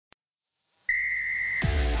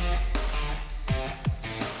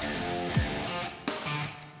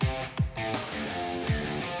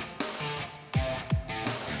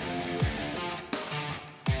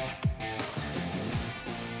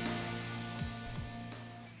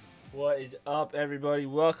What is up, everybody?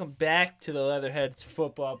 Welcome back to the Leatherheads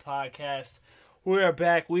Football Podcast. We are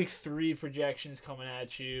back, week 3 projections coming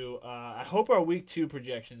at you. I hope our week 2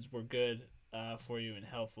 projections were good for you and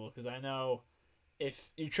helpful, because I know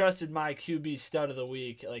if you trusted my QB stud of the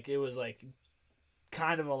week, it was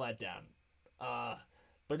kind of a letdown. Uh,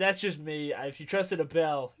 but that's just me. If you trusted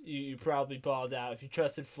Abel, you probably balled out. If you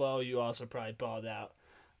trusted Flo, you also probably balled out.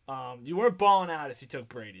 You weren't balling out if you took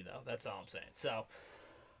Brady, though. That's all I'm saying.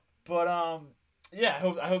 But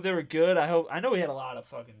yeah, I hope they were good. I know we had a lot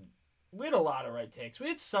of right takes. We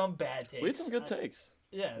had some bad We had takes. some good takes.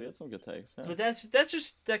 Yeah, We had some good takes. Yeah. but that's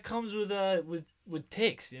just that comes with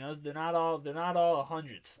takes. They're not all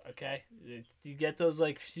hundreds. Okay, you get those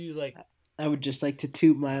few I would just like to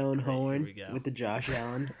toot my own Great, here horn we go. with the Josh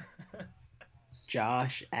Allen.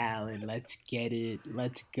 Josh Allen, let's get it.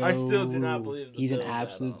 Let's I still do not go. believe the He's an Bills at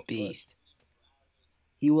absolute all. But beast.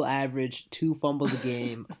 He will average 2 fumbles a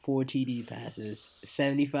game, 4 TD passes,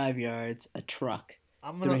 75 yards, a truck,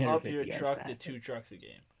 I'm gonna up 350 your yards truck to passing. 2 trucks a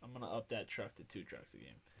game. I'm gonna up that truck to 2 trucks a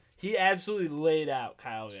game. He absolutely laid out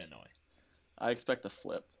Kyle Van Noy. I expect a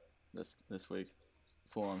flip this week.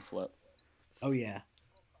 Full on flip. Oh, yeah.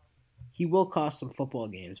 He will cost some football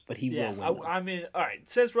games, but he Yeah, will win them. I mean, all right.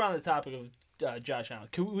 Since we're on the topic of Josh Allen,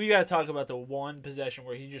 we got to talk about the one possession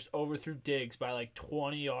where he just overthrew Diggs by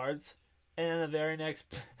 20 yards, and then the very next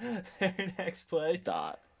play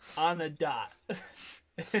Dot. on the dot.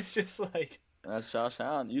 It's just That's Josh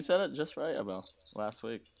Allen. You said it just right, Abel, last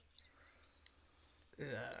week. yeah,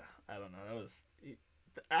 I don't know.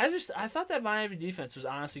 I thought that Miami defense was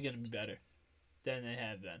honestly going to be better than they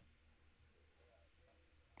had been.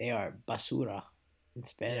 They are basura in Yeah,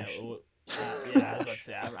 Spanish. yeah. I was about to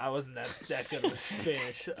say I wasn't that good of a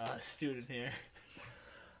Spanish student here.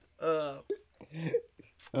 But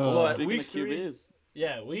Speaking week of 3, QBs,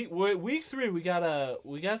 yeah, week 3 we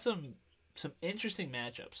got some interesting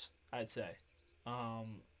matchups. I'd say,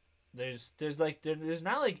 there's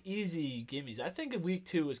not easy gimmies. I think week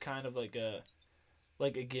 2 was kind of like a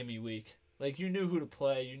gimme week. Like you knew who to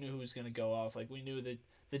play, you knew who was gonna go off. Like we knew that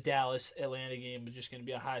the Dallas Atlanta game was just gonna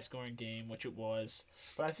be a high scoring game, which it was.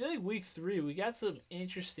 But I feel like week 3 we got some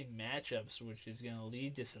interesting matchups, which is gonna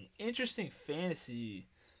lead to some interesting fantasy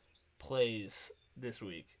plays this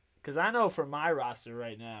week. Because I know for my roster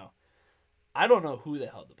right now, I don't know who the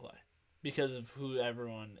hell to play because of who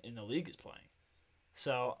everyone in the league is playing.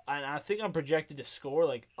 So I think I'm projected to score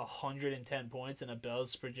 110 points, and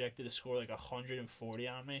Abel's projected to score 140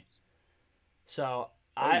 on me. So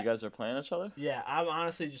oh, I you guys are playing each other? yeah, I'm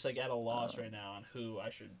honestly just at a loss Uh, right now on who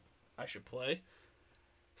I should play.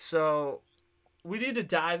 So we need to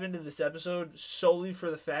dive into this episode solely for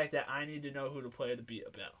the fact that I need to know who to play to beat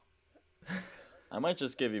Abel. I might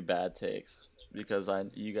just give you bad takes because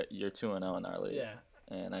you're 2-0 in our league, Yeah.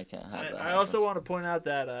 and I can't have I, that I happen. also want to point out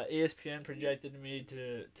that ESPN projected me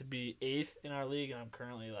to be 8th in our league, and I'm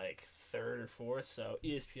currently 3rd or 4th. So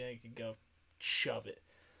ESPN can go shove it.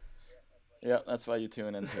 Yeah, that's why you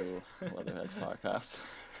tune into Leatherheads podcast.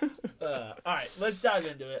 All right, let's dive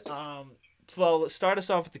into it. Flo, let's start us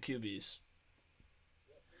off with the QBs.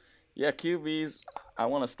 Yeah, QBs. I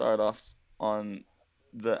want to start off on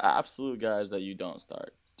the absolute guys that you don't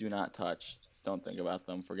start. Do not touch. Don't think about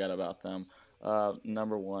them. Forget about them.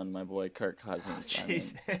 Number one, my boy Kirk Oh, Cousins. I mean,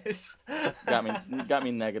 Jesus. got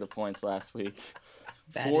me negative points last week.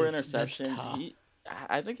 Four That's interceptions. tough.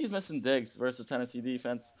 I think he's missing Diggs versus the Tennessee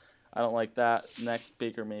defense. I don't like that. Next,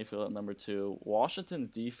 Baker Mayfield at number two. Washington's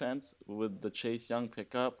defense with the Chase Young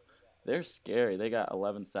pickup, they're scary. They got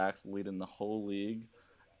 11 sacks, leading the whole league.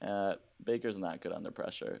 Baker's not good under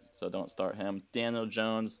pressure, so don't start him. Daniel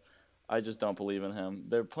Jones, I just don't believe in him.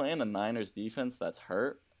 They're playing a Niners defense that's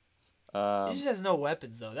hurt. He just Um, has no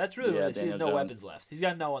weapons, though. That's really what yeah, it is. He has Daniel no Jones. weapons left. He's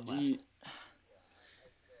got no one left. He,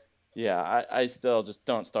 yeah, I still just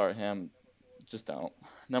don't start him. Just don't.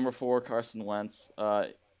 Number four, Carson Wentz.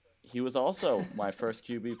 He was also my first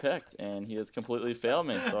QB picked, and he has completely failed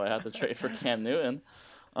me, so I had to trade for Cam Newton.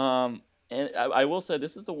 And I will say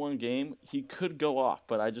this is the one game he could go off,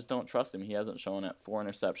 but I just don't trust him. He hasn't shown it. 4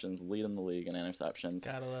 interceptions, leading the league in interceptions.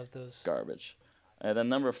 Gotta love those. Garbage. And then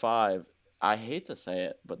number five, I hate to say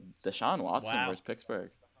it, but Deshaun Watson Wow. versus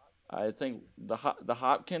Pittsburgh. I think the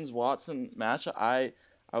Hopkins Watson matchup. I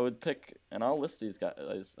would pick, and I'll list these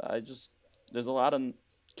guys. There's a lot of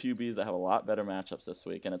QBs that have a lot better matchups this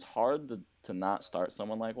week, and it's hard to not start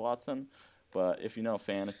someone like Watson. But if you know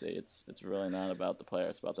fantasy, it's really not about the player;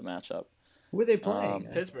 it's about the matchup. Who are they playing? Um,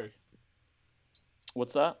 Pittsburgh.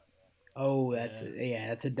 what's that? Oh, Yeah. that's a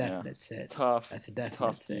Yeah, definite sit. tough, That's a definite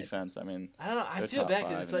tough sit. defense. I mean, I don't know. I they're feel top bad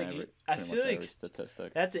because five it's in every I pretty feel much every like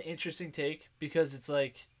statistic. that's an interesting take because it's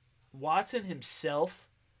Watson himself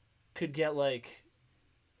could get like,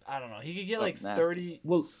 I don't know, he could get Oh, like nasty. 30.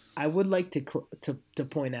 Well, I would like to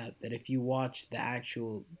point out that if you watch the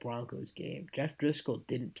actual Broncos game, Jeff Driscoll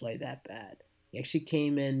didn't play that bad. He actually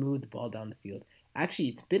came in, moved the ball down the field.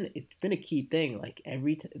 Actually, it's been a key thing. Like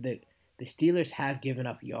the Steelers have given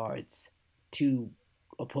up yards to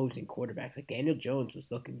opposing quarterbacks. Like Daniel Jones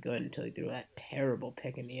was looking good until he threw that terrible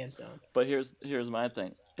pick in the end zone. But here's my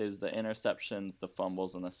thing: is the interceptions, the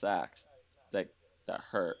fumbles, and the sacks that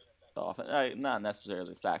hurt the offense. Not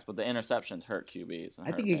necessarily sacks, but the interceptions hurt QBs and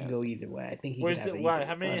I hurt think it could go fantasy. either way. I think he Where's could have the- why- either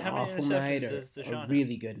how many- an how many awful interceptions night or does Deshaun a have?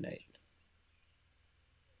 really good night.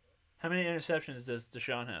 How many interceptions does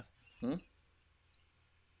Deshaun have?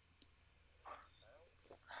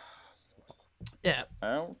 Yeah,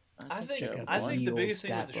 I think check out I the think the old biggest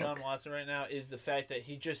thing stat with Deshaun book. Watson right now is the fact that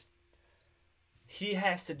he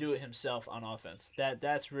has to do it himself on offense.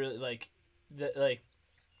 That's really like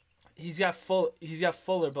he's got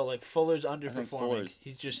Fuller, but like Fuller's underperforming. Fuller's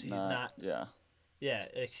He's not. Yeah, Yeah,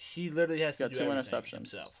 like, he literally has he's to got do two everything interceptions.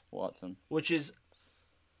 himself, Watson. which is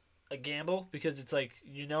a gamble because it's like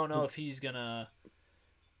you don't know if he's gonna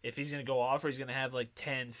go off or he's gonna have like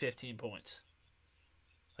 10, 15 points.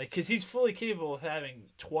 Like, because he's fully capable of having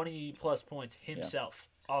 20 plus points himself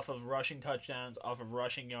off of rushing touchdowns, off of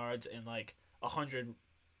rushing yards, and like 100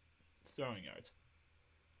 throwing yards.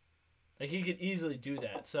 Like, he could easily do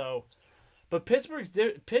that. So, but Pittsburgh's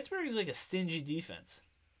like a stingy defense.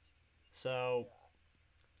 So,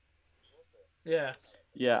 yeah.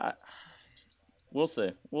 Yeah, we'll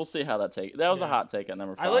see. We'll see how that take. That was a Yeah. hot take at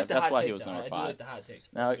number 5. I like the That's hot why take, he was though. number I 5. do like the hot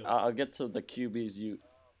takes. Now That's good. I'll get to the QBs.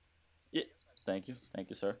 Yeah, thank you,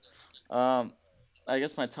 sir. I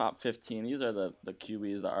guess my top 15. These are the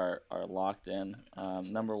QBs that are locked in.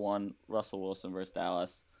 Number 1, Russell Wilson versus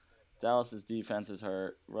Dallas. Dallas's defense is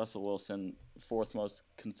hurt. Russell Wilson, 4th most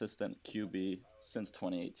consistent QB since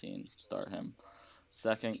 2018. Start him.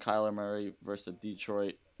 Second, Kyler Murray versus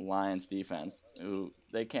Detroit Lions defense, who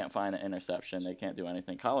they can't find an interception. They can't do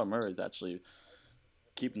anything. Kyler Murray is actually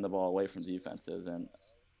keeping the ball away from defenses, and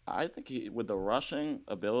I think with the rushing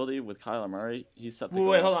ability with Kyler Murray, he's set to go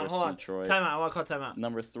Wait, hold versus on. Detroit. Time out. I want to call time out.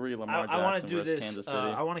 Number 3, Lamar I want to Jackson do versus this. Kansas City.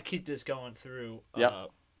 I want to keep this going through Yep.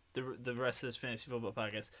 the rest of this fantasy football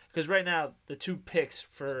podcast because right now the 2 picks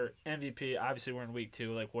for MVP. Obviously, we're in week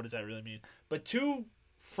 2. Like, what does that really mean? But 2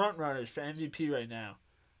 front runners for MVP right now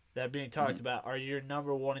that are being talked about are your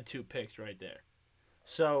number 1 and 2 picks right there.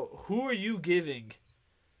 So, who are you giving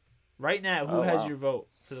right now? Who has your vote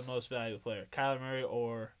for the most valuable player? Kyler Murray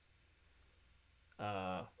or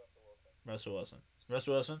Russell Wilson?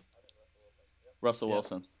 Russell Wilson. Russell Yep.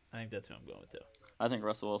 Wilson. I think that's who I'm going with too. I think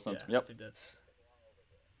Russell Wilson. Yeah, I Yep, think that's.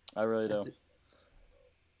 I really do. That's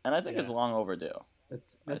And I think it's Yeah. long overdue.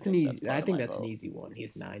 That's I an think easy. that's part I of think my that's an vote. easy one. He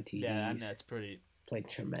has 9 TDs. Yeah, and that's pretty. Played It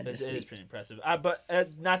tremendously. is pretty impressive. But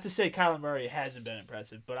not to say Kyler Murray hasn't been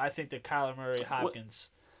impressive, but I think that Kyler Murray Hopkins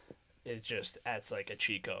is just that's like a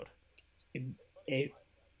cheat code.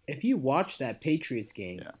 If you watch that Patriots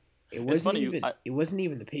game, Yeah. it wasn't funny, even it wasn't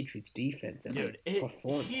even the Patriots defense that Dude,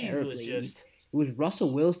 performed he terribly. was just It was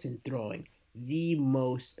Russell Wilson throwing the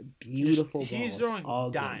most beautiful he's balls throwing all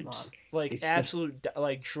game dimes, long. like It's the- absolute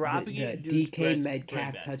like dropping the it. in dudes' DK bread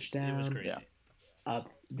Metcalf baskets. It was touchdown. crazy. Yeah.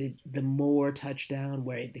 The Moore touchdown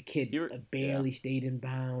where the kid You were- barely stayed in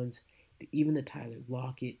bounds. Even the Tyler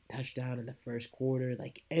Lockett touchdown in the first quarter,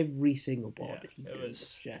 like every single ball Yeah, that he it did was-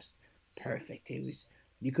 was just perfect.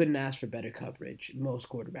 You couldn't ask for better coverage. Most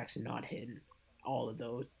quarterbacks are not hitting all of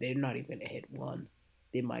those. They're not even gonna hit one.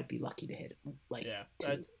 They might be lucky to hit like Yeah, 2.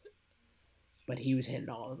 that's- But he was hitting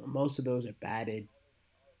all of them. Most of those are batted.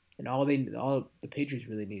 And all the Patriots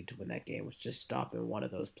really needed to win that game was just stopping one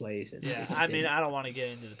of those plays. And they yeah. just I mean, didn't. I don't want to get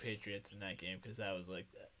into the Patriots in that game because that was like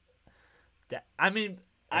that. I mean,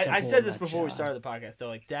 That's a I whole said this nut before we job. started the podcast. Though,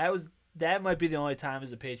 like that might be the only time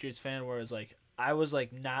as a Patriots fan where it's like I was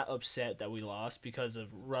like not upset that we lost because of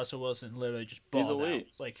Russell Wilson literally just He's balled elite.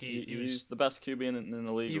 out. Like He's he was. the best QB in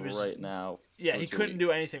the league he was- right now. Yeah, through he 2 couldn't do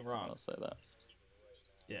weeks. anything wrong. I'll say that.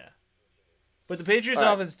 Yeah. But the Patriots All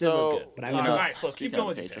right, offense did look good. But I you was- know, all right, look, keep speaking going of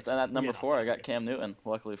with the your Patriots, picks. and at We number get off 4, I topic got here. Cam Newton.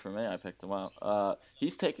 Luckily for me, I picked him out.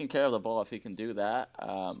 He's taking care of the ball if he can do that.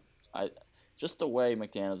 Just the way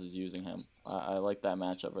McDaniels is using him, I like that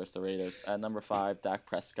matchup versus the Raiders. At number 5, Dak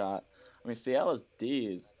Prescott. I mean, Seattle's D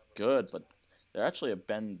is good, but they're actually a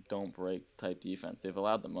bend don't break type defense. They've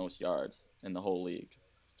allowed the most yards in the whole league,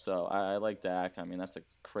 so I like Dak. I mean, that's a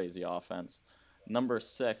crazy offense. Number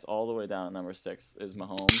 6, all the way down at number 6, is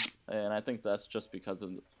Mahomes, and I think that's just because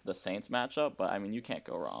of the Saints matchup. But I mean, you can't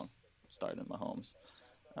go wrong starting Mahomes.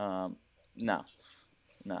 Now,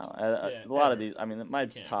 No, Yeah, a lot of ever. these. I mean, my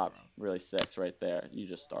Can't go top wrong. really six right there. You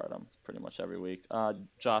just start them pretty much every week.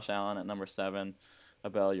 Josh Allen at number 7.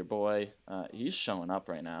 Abel, your boy, he's showing up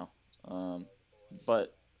right now.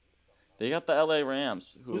 But they got the LA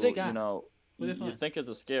Rams, Who they who got? Who they you playing? think is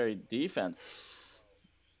a scary defense.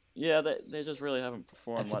 Yeah, they just really haven't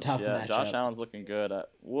performed That's a much tough yet. Josh matchup. Allen's looking good.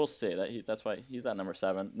 We'll see. That's why he's at number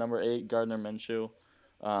 7. Number 8, Gardner Minshew.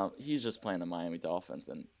 He's just playing the Miami Dolphins,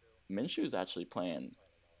 and Minshew's actually playing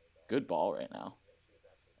good ball right now.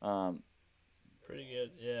 Pretty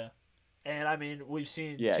good, yeah. And I mean, we've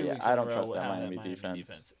seen Yeah, 2 yeah. weeks I in a don't row trust that how that Miami Miami defense.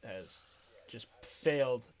 defense has just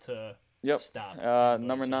failed to Yep. stop anybody.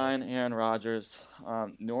 Number So 9, Aaron Rodgers.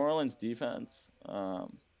 New Orleans defense.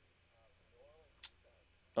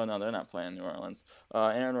 Oh no, they're not playing New Orleans.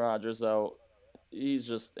 Aaron Rodgers though, he's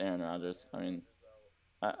just Aaron Rodgers. I mean,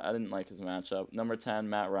 I didn't like his matchup. Number 10,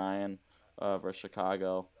 Matt Ryan, versus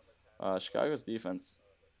Chicago. Chicago's defense.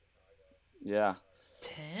 Yeah,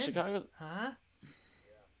 10, Chicago. huh?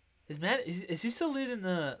 Is he still leading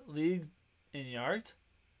the league in yards?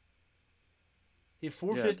 He had Yeah,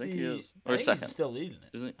 I think he 450. is. I Or think he's second, still leading it.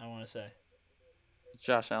 isn't he? I want to say Is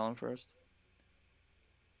Josh Allen first?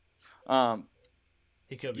 Um,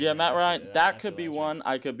 he could be yeah, right Matt Ryan. That after could be last one. week.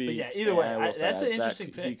 I could But be. yeah, either way, I will say that's an that interesting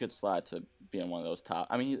he pick. could slide to being one of those top.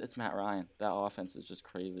 I mean, it's Matt Ryan. That offense is just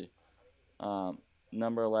crazy. Um,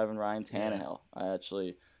 Number 11, Ryan Yeah. Tannehill. I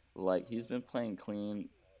actually like. He's been playing clean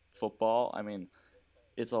football. I mean,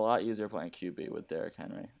 it's a lot easier playing QB with Derrick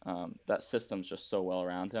Henry. That system's just so well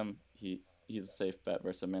around him. He's a safe bet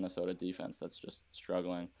versus a Minnesota defense that's just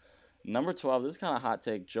struggling. Number 12, this is kind of hot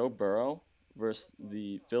take. Joe Burrow versus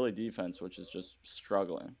the Philly defense, which is just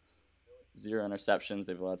struggling. 0 interceptions.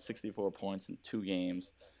 They've allowed 64 points in 2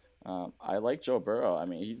 games. I like Joe Burrow. I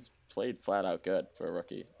mean, he's played flat out good for a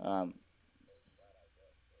rookie.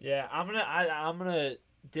 Yeah, I'm gonna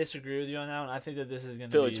disagree with you on that one. I think that this is gonna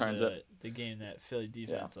Philly be turns it. the game that Philly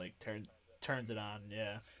Yeah. defense turns it on.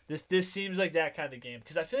 Yeah, this seems like that kind of game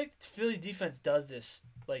because I feel like the Philly defense does this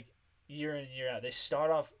like year in and year out. They start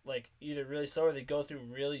off like either really slow or they go through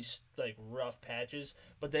really like rough patches,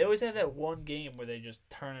 but they always have that one game where they just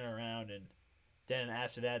turn it around, and then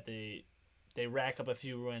after that they rack up a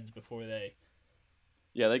few wins before they.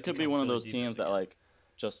 Yeah, they could be become one of Philly those defense teams that again. like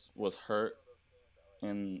just was hurt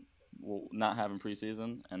in not having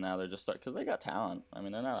preseason, and now they're just start because they got talent. I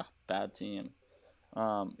mean, they're not a bad team.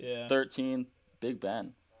 Yeah. 13, Big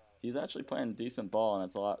Ben. He's actually playing decent ball, and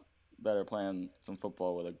it's a lot better playing some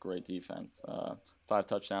football with a great defense. 5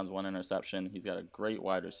 touchdowns, 1 interception. He's got a great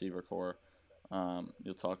wide receiver core.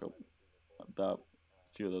 You'll talk about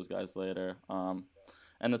a few of those guys later.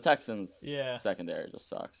 And the Texans Yeah. secondary just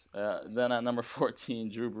sucks. Then at number 14,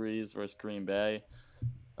 Drew Brees versus Green Bay.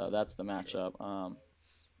 That's the matchup.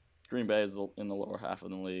 Green Bay is in the lower half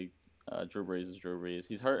of the league. Drew Brees is Drew Brees.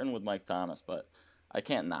 He's hurting with Mike Thomas, but I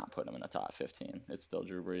can't not put him in the top 15. It's still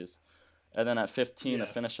Drew Brees. And then at 15 Yeah.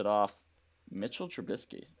 to finish it off, Mitchell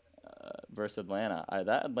Trubisky versus Atlanta.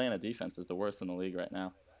 That Atlanta defense is the worst in the league right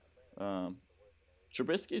now.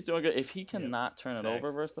 Trubisky's doing good. If he cannot turn it over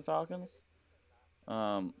Facts. versus the Falcons,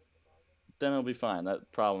 then it'll be fine. That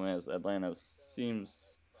problem is Atlanta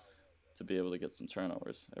seems to be able to get some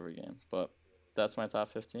turnovers every game. But that's my top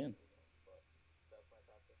 15.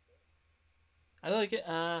 I like it.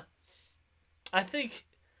 I think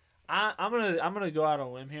I'm gonna go out on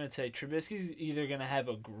a limb here and say Trubisky's either gonna have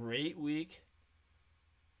a great week,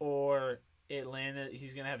 or Atlanta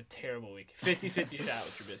he's gonna have a terrible week. 50-50 shot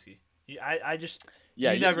with Trubisky. I just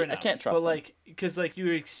Yeah, you never know. I can't trust but him. like because like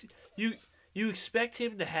you expect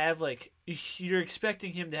him to have like you're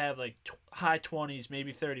expecting him to have like high 20s,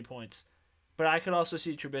 maybe 30 points, but I could also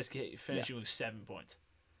see Trubisky finishing with 7 points.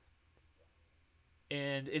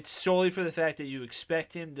 And it's solely for the fact that you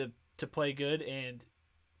expect him to play good, and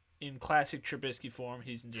in classic Trubisky form,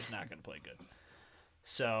 he's just not going to play good.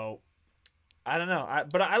 So, I don't know.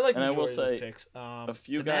 But I like And I the will majority of say, those picks. a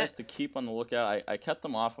few guys to keep on the lookout. I kept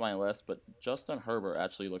them off my list, but Justin Herbert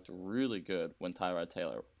actually looked really good when Tyrod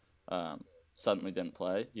Taylor suddenly didn't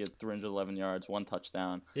play. He had 311 yards, 1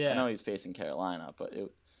 touchdown. Yeah. I know he's facing Carolina, but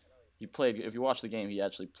he played. If you watch the game, he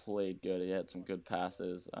actually played good. He had some good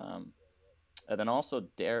passes. And then also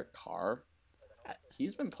Derek Carr.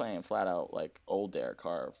 He's been playing flat out like old Derek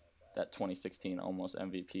Carr, that 2016 almost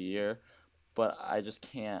MVP year. But I just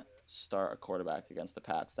can't start a quarterback against the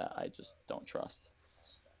Pats that I just don't trust.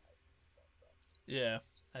 Yeah,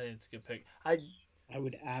 I think it's a good pick. I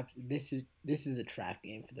would this is a trap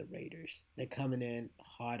game for the Raiders. They're coming in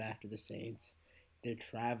hot after the Saints. They're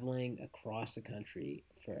traveling across the country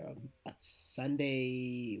for a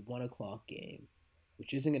Sunday 1:00 game,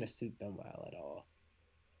 which isn't going to suit them well at all.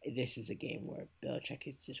 this is a game where Belichick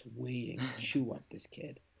is just waiting to chew up this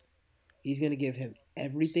kid. He's going to give him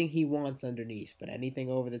everything he wants underneath, but anything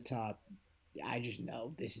over the top, I just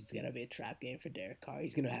know this is going to be a trap game for Derek Carr.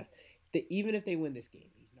 He's going to have, even if they win this game,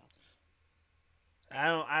 he's not.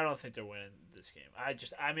 I don't think they're winning this game.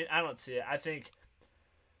 I mean, I don't see it. I think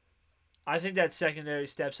that secondary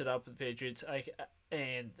steps it up with the Patriots.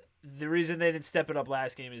 And the reason they didn't step it up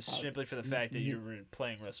last game is simply for the fact that you were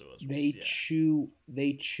playing Russell Wilson.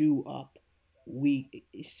 They chew up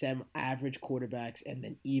average quarterbacks and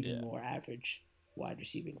then even more average wide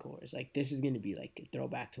receiving cores. Like this is going to be like a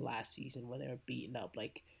throwback to last season when they were beating up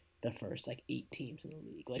like the first like 8 teams in the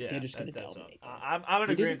league. Like they're just going to dominate. I'm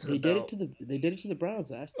in agreement with They did it to the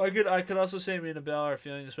Browns last. I could also say me and Abel are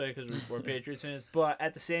feeling this way because we're Patriots fans, but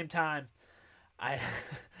at the same time, I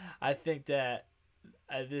think that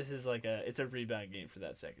this is like it's a rebound game for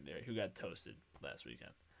that secondary who got toasted last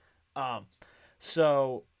weekend.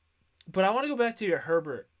 But I want to go back to your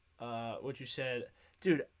Herbert, what you said,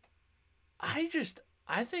 dude. I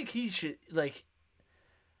think he should like.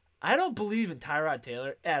 I don't believe in Tyrod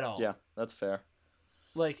Taylor at all. Yeah, that's fair.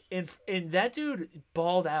 Like, and that dude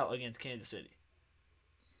balled out against Kansas City.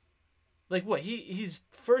 Like what? His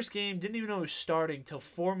first game didn't even know he was starting till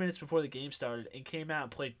 4 minutes before the game started, and came out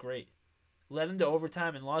and played great. Led into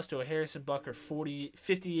overtime and lost to a Harrison Butker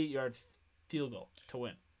 58-yard field goal to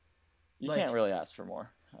win. You can't really ask for more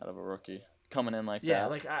out of a rookie coming in like that. Yeah,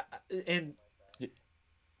 like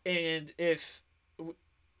and if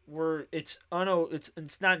it's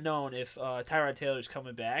not known if Tyrod Taylor's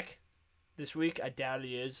coming back this week. I doubt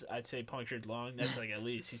he is. I'd say punctured lung. That's like at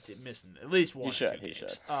least he's missing at least one. He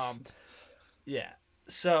should. Yeah.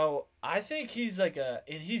 So I think he's and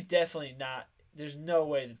he's definitely not. There's no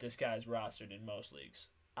way that this guy's rostered in most leagues.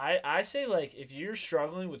 I say like if you're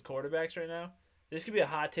struggling with quarterbacks right now, this could be a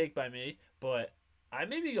hot take by me, but I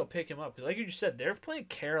maybe go pick him up because, like you just said, they're playing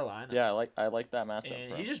Carolina. Yeah, I like that matchup.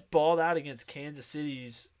 And he just balled out against Kansas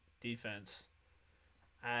City's defense.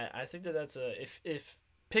 I think that's if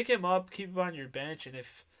pick him up, keep him on your bench, and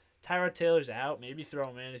if Tyrod Taylor's out, maybe throw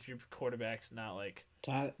him in if your quarterback's not like.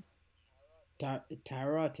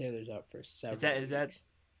 Tyrod Taylor's out for 7 weeks. Is that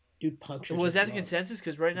dude punctured? Was that the consensus?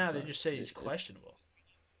 Because right now they just say he's questionable.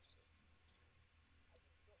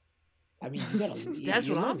 I mean, you gotta. That's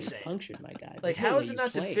what I'm saying. Punctured, my guy. Like, how is it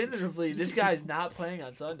not definitively this guy's not playing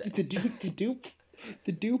on Sunday?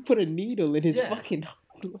 The dude put a needle in his fucking.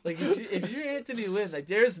 Like if you're Anthony Lynn, like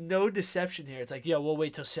there's no deception here. It's like, yeah, we'll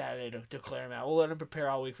wait till Saturday to declare him out. We'll let him prepare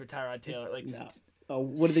all week for Tyrod Taylor. Like, no. Oh,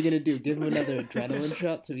 what are they gonna do? Give him another adrenaline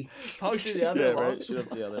shot so he puncture the other lung. Right? Shoot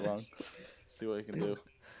up the other lung. See what he can do.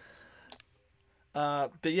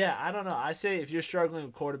 But yeah, I don't know. I say if you're struggling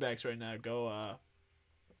with quarterbacks right now, go.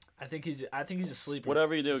 I think he's a sleeper.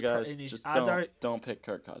 Whatever you do, guys, just don't pick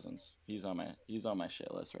Kirk Cousins. He's on my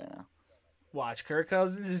shit list right now. Watch, Kirk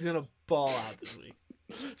Cousins is gonna ball out this week.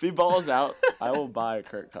 If he balls out, I will buy a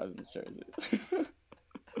Kirk Cousins jersey.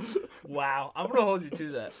 Wow, I'm gonna hold you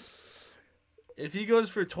to that. If he goes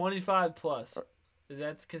for 25 plus, is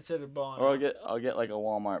that considered balling? Or I'll get like a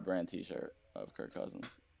Walmart brand T-shirt of Kirk Cousins.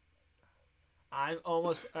 I'm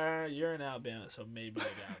almost. You're in Alabama, so maybe I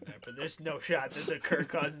got him there. But there's no shot there's a Kirk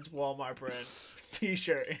Cousins Walmart brand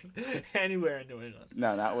T-shirt anywhere in New England.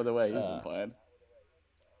 No, not with the way he's been playing.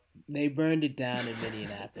 They burned it down in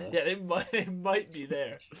Minneapolis. Yeah, they might be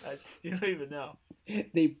there. You don't even know.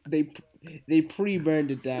 They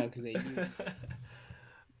pre-burned it down because they knew.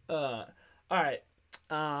 All right.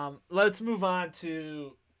 Let's move on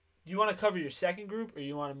to. You want to cover your second group, or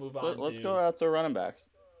you want to move on? Let's go out to running backs.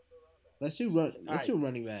 Let's do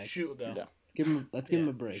running backs. Shoot, Bill. Yeah. Let's give him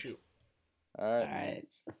a break. Shoot. All right.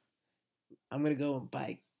 I'm gonna go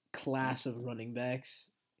by class of running backs.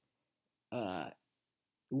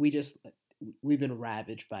 We've been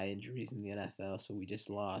ravaged by injuries in the NFL, so we just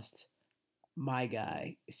lost my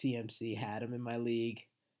guy CMC. Had him in my league.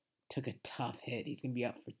 Took a tough hit. He's gonna be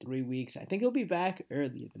out for 3 weeks. I think he'll be back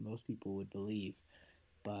earlier than most people would believe,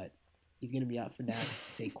 but he's going to be out for now.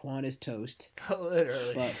 Saquon is toast.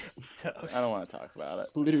 Literally toast. I don't want to talk about it.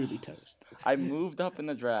 Literally toast. I moved up in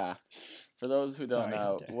the draft. For those who don't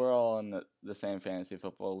know, Hunter. we're all in the same fantasy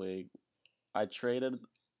football league. I traded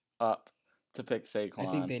up to pick Saquon.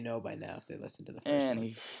 I think they know by now if they listen to the first and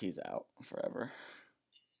one. he's out forever.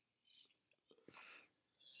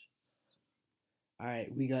 All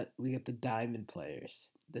right, we got the diamond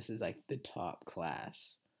players. This is like the top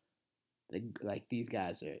class. Like these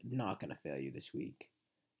guys are not gonna fail you this week.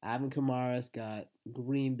 Alvin Kamara's got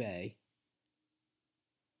Green Bay.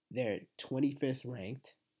 They're 25th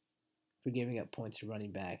ranked for giving up points to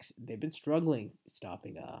running backs. They've been struggling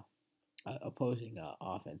stopping opposing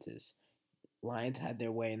offenses. Lions had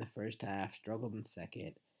their way in the first half, struggled in the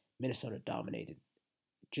second. Minnesota dominated,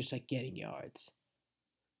 just like getting yards.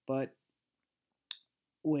 But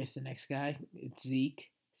with the next guy, it's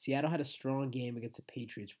Zeke. Seattle had a strong game against the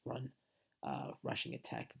Patriots rushing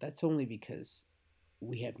attack, but that's only because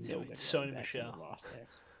we have no good running backs on the roster.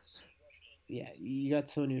 Yeah, you got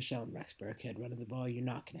Sony Michel and Rex Burkhead running the ball. You're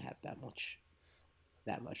not gonna have that much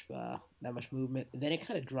movement. And then it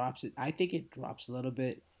kind of drops. I think it drops a little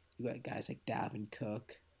bit. You got guys like Dalvin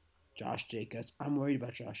Cook, Josh Jacobs. I'm worried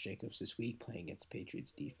about Josh Jacobs this week playing against the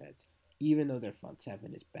Patriots defense. Even though their front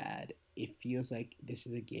seven is bad, it feels like this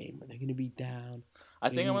is a game where they're going to be down. I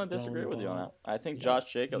think I'm going to disagree with you on that. I think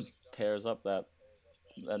Josh Jacobs tears up that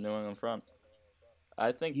New England front.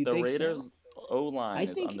 I think the Raiders' O-line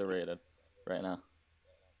is underrated right now.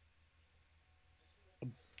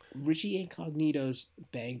 Richie Incognito's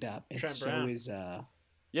banged up, and Trent so Brown. is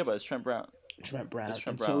Yeah, but it's Trent Brown.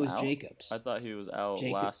 And so is Jacobs. I thought he was out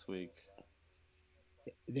last week.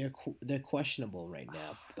 They're questionable right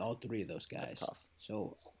now. All three of those guys. That's tough.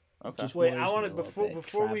 So okay. Wait, I want to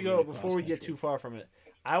before we get too far from it,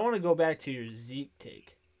 I want to go back to your Zeke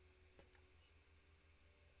take.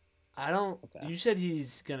 I don't. Okay. You said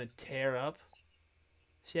he's gonna tear up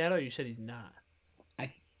Seattle. You said he's not.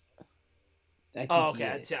 I think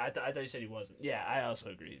okay. I thought you said he wasn't. Yeah, I also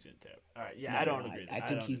agree he's gonna tear up. All right. Yeah, I don't agree. I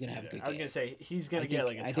think he's gonna have a good game. I was gonna say he's gonna get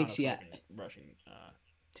like a ton of rushing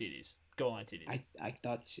TDs, goal line TDs. I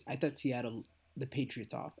thought Seattle, the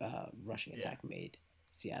Patriots off rushing attack made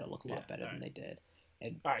Seattle look a lot better than they did.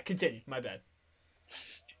 And all right, continue. My bad.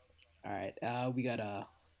 All right, we got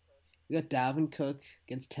Dalvin Cook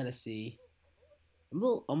against Tennessee. I'm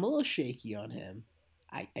a little shaky on him.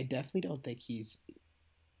 I definitely don't think he's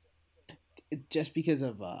just because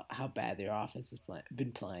of how bad their offense has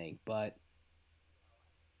been playing. But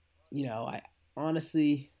I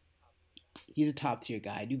honestly, he's a top tier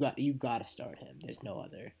guy. You got to start him. There's no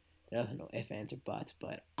ifs, ands, or buts.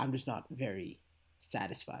 But I'm just not very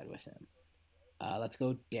satisfied with him. Let's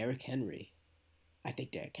go Derrick Henry. I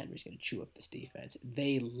think Derrick Henry's going to chew up this defense.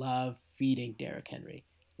 They love feeding Derrick Henry.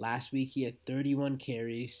 Last week he had 31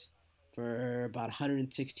 carries for about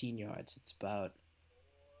 116 yards. It's about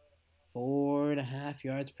 4.5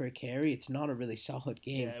 yards per carry. It's not a really solid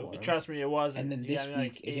game for him. Trust me, it wasn't. And then this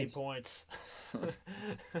week, 8 points.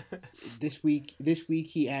 this week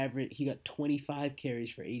he got 25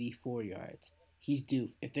 carries for 84 yards. He's due.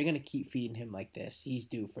 If they're going to keep feeding him like this, he's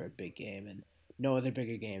due for a big game. And no other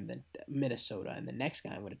bigger game than Minnesota. And the next guy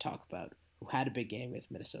I'm going to talk about who had a big game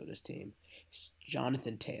against Minnesota's team is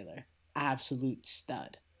Jonathan Taylor. Absolute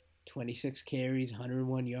stud. 26 carries,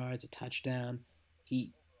 101 yards, a touchdown.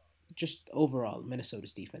 He just overall,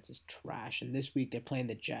 Minnesota's defense is trash. And this week they're playing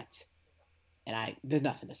the Jets. And there's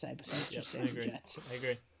nothing to say besides just saying the Jets. I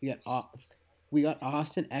agree. We got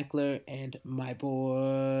Austin Eckler and my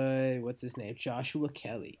boy, what's his name? Joshua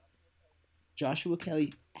Kelly. Joshua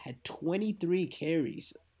Kelly had 23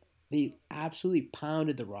 carries. They absolutely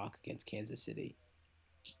pounded the rock against Kansas City.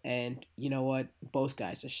 And you know what? Both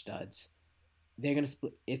guys are studs. They're going to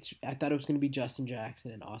split. I thought it was going to be Justin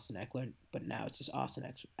Jackson and Austin Eckler, but now it's just Austin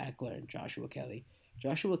Eckler and Joshua Kelly.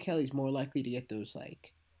 Joshua Kelly's more likely to get those,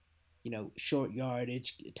 short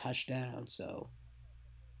yardage, touchdown. So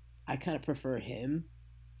I kind of prefer him,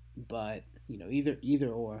 but, either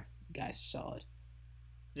or, guys are solid.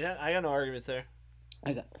 Yeah, I got no arguments there.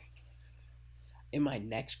 In my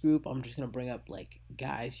next group, I'm just going to bring up,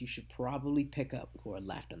 guys you should probably pick up who are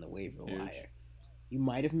left on the waiver wire. You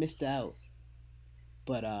might have missed out,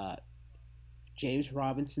 but James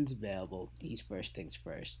Robinson's available. These first things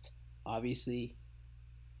first. Obviously,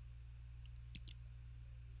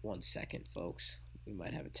 1 second, folks. We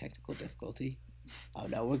might have a technical difficulty. Oh,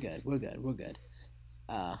 no, we're good.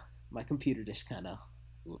 My computer just kind of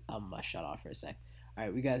shut off for a sec. All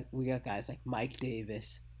right, we got guys like Mike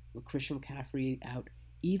Davis. With Christian McCaffrey out,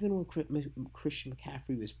 even when Christian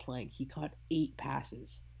McCaffrey was playing, he caught 8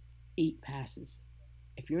 passes. 8 passes.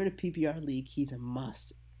 If you're in a PPR league, he's a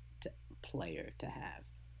must player to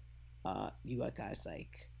have. You got guys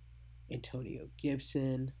like Antonio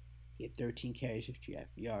Gibson. He had 13 carries, 50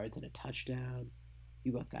 yards, and a touchdown.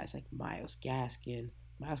 You got guys like Myles Gaskin.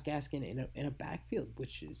 Myles Gaskin in a backfield,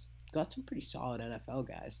 which has got some pretty solid NFL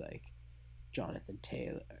guys like Jonathan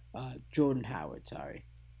Taylor, Jordan Howard,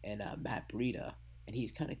 and Matt Breida, and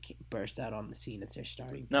he's kind of burst out on the scene as their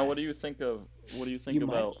starting. Now, what do you think about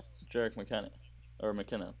Jerick McKinnon?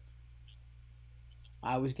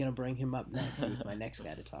 I was gonna bring him up next. He was my next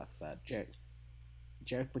guy to talk about.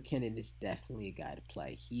 Jerick McKinnon is definitely a guy to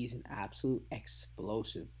play. He's an absolute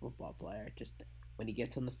explosive football player. Just when he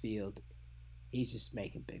gets on the field, He's just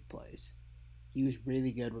making big plays. He was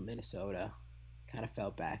really good with Minnesota. Kind of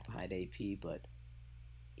fell back behind AP, but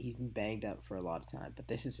he's been banged up for a lot of time. But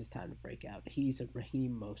this is his time to break out. He's a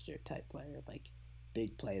Raheem Mostert type player, like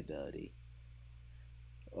big playability.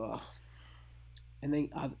 Ugh. And then,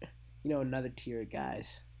 another tier of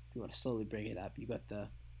guys. If you want to slowly bring it up, you got the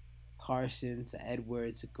Carsons, the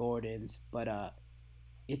Edwards, the Gordons. But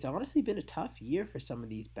it's honestly been a tough year for some of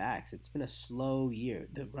these backs. It's been a slow year.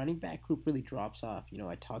 The running back group really drops off.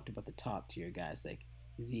 I talked about the top tier guys like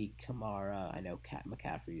Zeke, Kamara. I know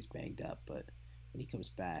McCaffrey is banged up, but when he comes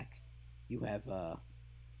back, you have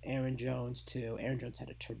Aaron Jones too. Aaron Jones had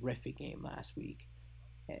a terrific game last week,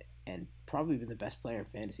 and probably been the best player in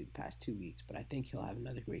fantasy the past 2 weeks. But I think he'll have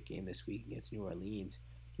another great game this week against New Orleans.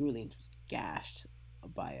 New Orleans was gashed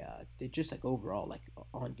by they just like overall like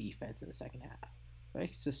on defense in the second half. I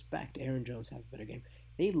suspect Aaron Jones have a better game.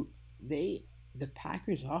 The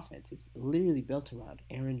Packers offense is literally built around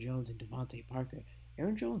Aaron Jones and Devontae Parker.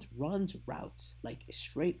 Aaron Jones runs routes, like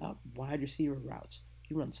straight up wide receiver routes.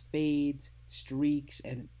 He runs fades, streaks,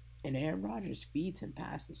 and Aaron Rodgers feeds him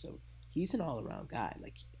passes. So he's an all around guy.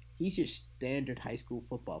 Like he's your standard high school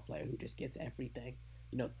football player who just gets everything.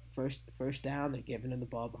 First down, they're giving him the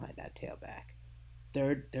ball behind that tailback.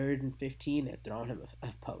 Third and 15, they're throwing him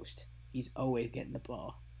a post. He's always getting the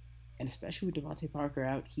ball. And especially with Devontae Parker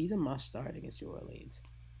out, he's a must start against New Orleans.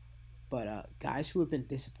 But guys who have been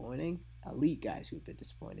disappointing, elite guys who have been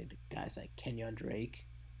disappointed, guys like Kenyon Drake,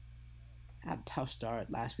 had a tough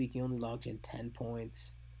start. Last week he only logged in 10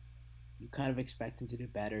 points. You kind of expect him to do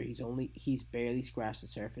better. He's barely scratched the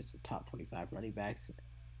surface of the top 25 running backs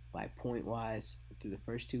by point wise through the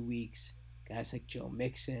first 2 weeks. Guys like Joe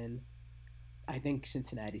Mixon. I think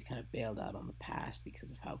Cincinnati's kind of bailed out on the pass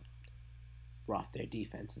because of how rough their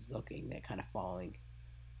defense is looking. They're kind of falling.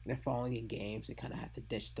 They're falling in games. They kind of have to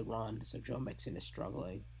ditch the run, so Joe Mixon is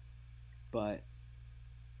struggling. But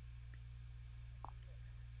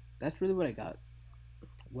that's really what I got.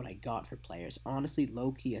 What I got for players. Honestly,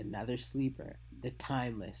 low-key, another sleeper. The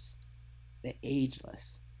timeless, the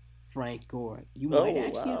ageless Frank Gore. You might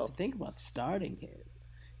actually have to think about starting him.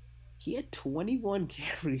 He had 21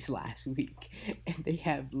 carries last week, and they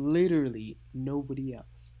have literally nobody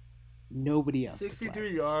else. Nobody else.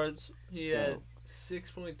 63 yards. He had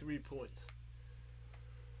 6.3 points.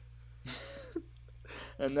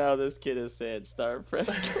 And now this kid is saying start Frank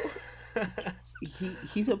Gore.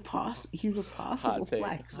 He's a possible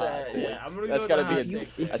flex. Yeah, I'm gonna That's go gotta be a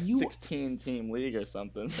 16-team league or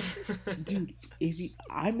something. Dude,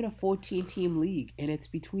 I'm in a 14-team league, and it's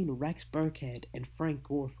between Rex Burkhead and Frank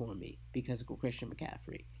Gore for me because of Christian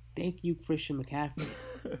McCaffrey. Thank you, Christian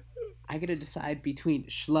McCaffrey. I gotta decide between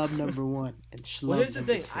schlub number 1 and schlub Well, here's the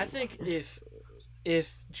number thing. 2. I think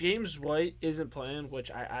if James White isn't playing,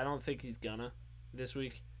 which I don't think he's gonna this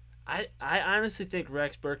week, I honestly think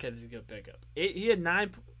Rex Burkhead is a good pickup. He had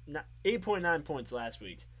 8.9 points last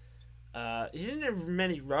week. He didn't have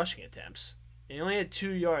many rushing attempts. He only had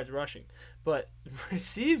 2 yards rushing, but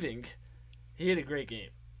receiving, he had a great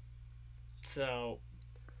game. So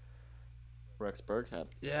Rex Burkhead.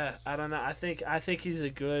 yeah, I don't know. I think he's a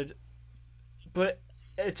good, but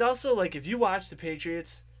it's also like if you watch the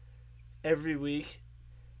Patriots every week,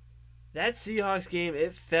 that Seahawks game,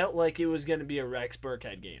 it felt like it was going to be a Rex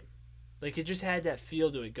Burkhead game. Like, it just had that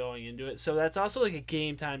feel to it going into it. So that's also, like, a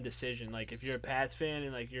game-time decision. Like, if you're a Pats fan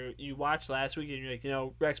and, like, you watched last week and you're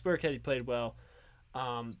like, Rex Burkhead, he played well.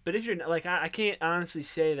 But if you're, like, I can't honestly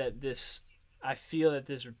say that I feel that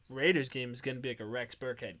this Raiders game is going to be, like, a Rex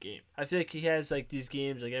Burkhead game. I feel like he has, like, these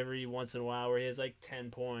games, like, every once in a while where he has, like,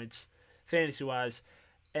 10 points, fantasy-wise.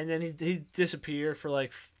 And then he disappear for,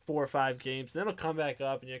 like, 4 or 5 games. Then he'll come back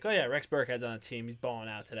up and you're like, oh, yeah, Rex Burkhead's on the team. He's balling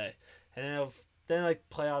out today. And then like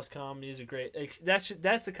playoffs come, he's a great. Like, that's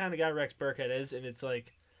the kind of guy Rex Burkhead is, and it's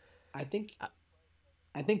like, I think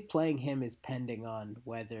playing him is pending on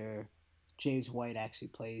whether James White actually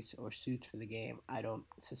plays or suits for the game. I don't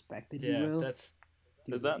suspect that he will. Is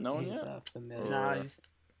that known yet? Nah,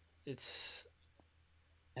 it's.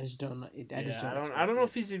 I just don't know. I don't know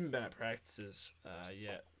if he's even been at practices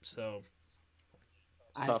yet. So.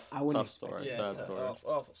 Tough story. Sad story.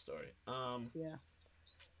 Awful story. Yeah.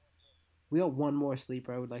 We got one more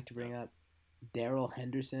sleeper I would like to bring up. Darrell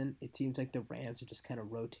Henderson. It seems like the Rams are just kind of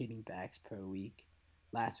rotating backs per week.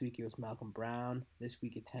 Last week it was Malcolm Brown. This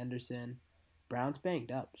week it's Henderson. Brown's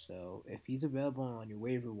banged up, so if he's available on your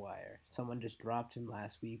waiver wire, someone just dropped him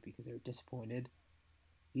last week because they were disappointed,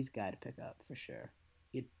 he's a guy to pick up for sure.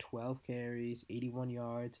 He had 12 carries, 81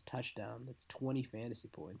 yards, a touchdown. That's 20 fantasy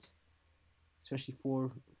points. Especially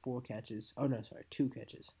four catches. Oh, no, sorry, 2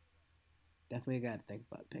 catches. Definitely a guy to think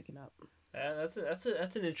about picking up. That's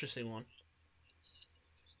an interesting one.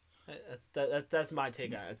 That's my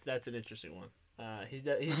take on it. That's an interesting one. He's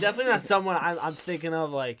definitely not someone I'm thinking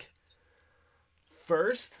of like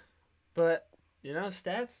first, but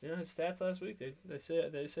stats. His stats last week they say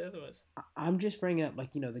otherwise. I'm just bringing up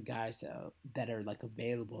like the guys that are like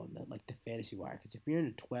available in the fantasy wire. Because if you're in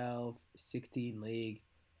a 12, 16 league,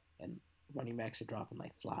 and running backs are dropping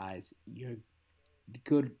like flies, you're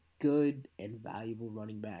good and valuable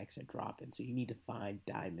running backs are dropping. So you need to find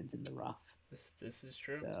diamonds in the rough. This is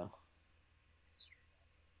true.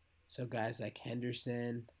 So guys like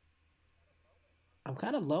Henderson. I'm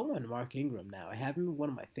kind of low on Mark Ingram now. I have him in one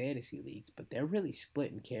of my fantasy leagues, but they're really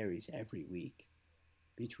splitting carries every week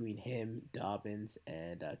between him, Dobbins,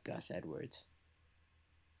 and Gus Edwards.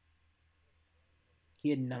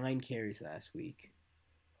 He had 9 carries last week.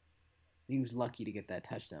 He was lucky to get that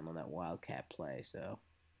touchdown on that Wildcat play, so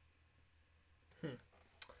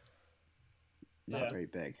not very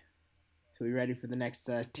big. So we ready for the next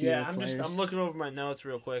tier of players? I'm looking over my notes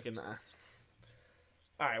real quick and all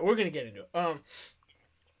right, we're gonna get into it. All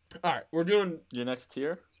right, we're doing your next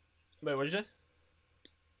tier. Wait, what'd you say?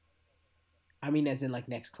 I mean, as in like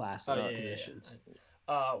next class positions.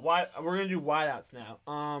 We're gonna do wideouts now.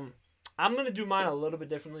 I'm gonna do mine a little bit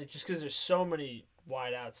differently, just because there's so many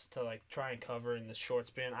wideouts to like try and cover in this short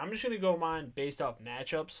span. I'm just gonna go mine based off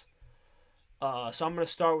matchups. So I'm gonna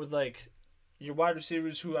start with like your wide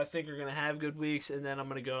receivers who I think are gonna have good weeks, and then I'm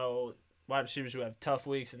gonna go wide receivers who have tough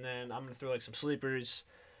weeks, and then I'm gonna throw like some sleepers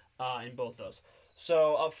in both those.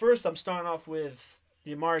 So first, I'm starting off with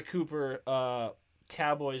the Amari Cooper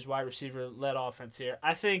Cowboys wide receiver led offense here.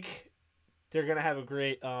 I think they're gonna have a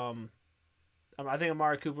great. I think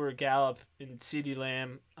Amari Cooper, Gallup, and CeeDee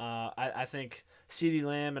Lamb. I think CeeDee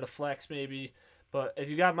Lamb at a flex maybe, but if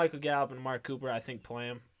you got Michael Gallup and Amari Cooper, I think play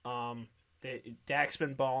him. Dak's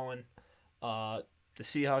been balling. The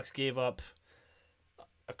Seahawks gave up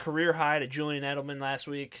a career high to Julian Edelman last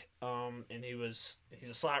week, and he's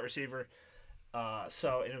a slot receiver. And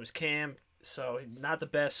it was Cam, so not the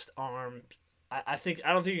best arm. I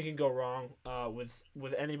don't think you can go wrong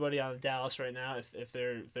with anybody on Dallas right now. If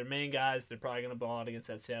they're main guys, they're probably gonna ball out against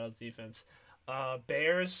that Seattle defense.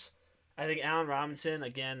 Bears, I think Allen Robinson,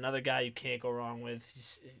 again, another guy you can't go wrong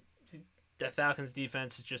with. The Falcons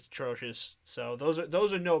defense is just atrocious. So those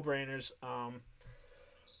are no brainers.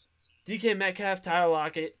 DK Metcalf, Tyler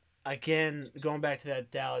Lockett, again, going back to that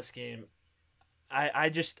Dallas game. I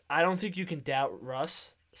don't think you can doubt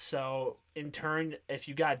Russ. So in turn, if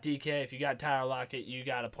you got DK, if you got Tyler Lockett, you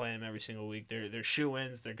got to play him every single week. They're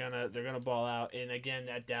shoo-ins. They're gonna ball out. And again,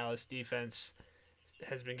 that Dallas defense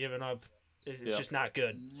has been given up. It's just not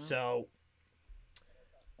good. Yeah. So.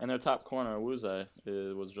 And their top corner, Wuze,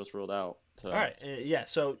 was just ruled out. All right, yeah.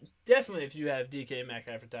 So definitely, if you have DK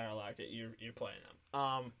Metcalf or Tyler Lockett, you're playing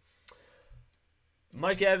them.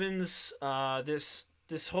 Mike Evans,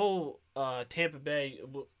 this whole Tampa Bay,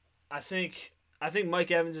 I think Mike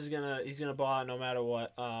Evans is gonna ball out no matter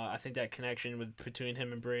what. I think that connection between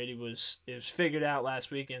him and Brady was figured out last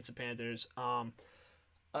week against the Panthers.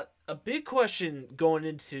 A big question going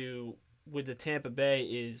into with the Tampa Bay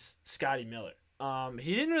is Scotty Miller.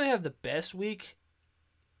 He didn't really have the best week,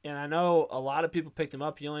 and I know a lot of people picked him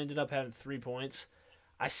up. He only ended up having 3 points.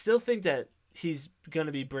 I still think that he's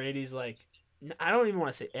gonna be Brady's like. I don't even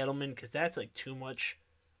want to say Edelman because that's like too much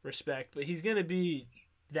respect, but he's gonna be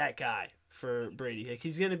that guy for Brady. Like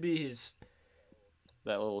he's gonna be his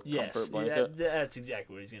that little comfort blanket. That's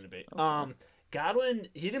exactly what he's gonna be. Okay. Godwin,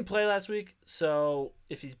 he didn't play last week, so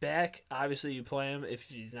if he's back, obviously you play him. If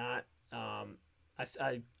he's not,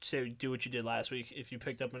 I say do what you did last week. If you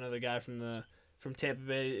picked up another guy from Tampa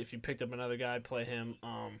Bay, if you picked up another guy, play him.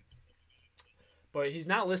 But he's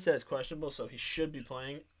not listed as questionable, so he should be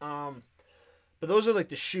playing. But those are like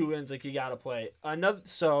the shoe-ins, like you gotta play.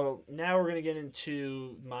 So now we're gonna get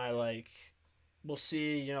into my like, we'll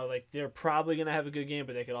see. Like they're probably gonna have a good game,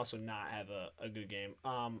 but they could also not have a good game.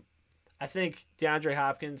 I think DeAndre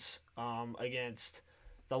Hopkins against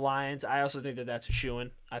the Lions. I also think that's a shoe-in.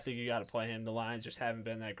 I think you gotta play him. The Lions just haven't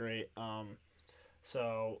been that great.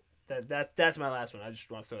 So that's my last one. I just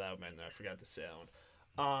want to throw that one in there. I forgot to say that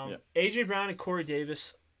one. AJ Brown and Corey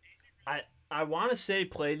Davis. I want to say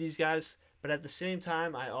play these guys. But at the same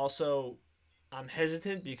time, I'm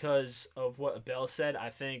hesitant because of what Bell said. I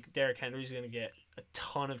think Derrick Henry's going to get a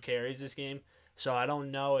ton of carries this game. So I don't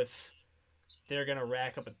know if they're going to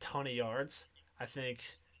rack up a ton of yards. I think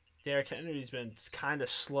Derrick Henry's been kind of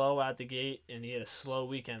slow out the gate, and he had a slow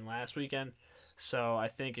weekend last weekend. So I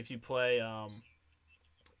think if you play, I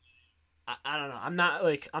don't know.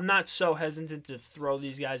 I'm not so hesitant to throw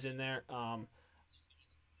these guys in there.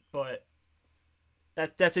 But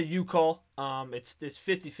that's a you call. It's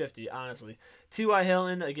 50-50, honestly. T.Y.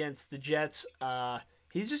 Hilton against the Jets.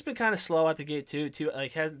 He's just been kind of slow at the gate too.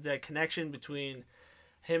 Like has that connection between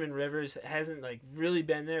him and Rivers hasn't like really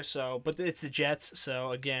been there. So, but it's the Jets.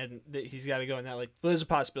 So again, he's got to go in that. Like, there's a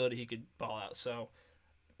possibility he could ball out. So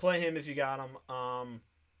play him if you got him.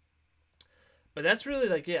 But that's really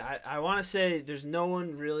like I want to say there's no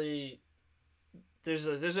one really. There's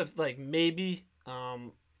a like maybe.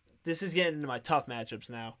 This is getting into my tough matchups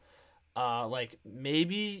now. Like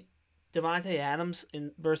maybe Devontae Adams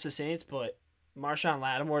in versus Saints, but Marshawn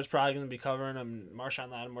Lattimore is probably going to be covering him.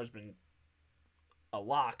 Marshawn Lattimore's been a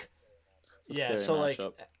lock. It's a Yeah, scary so like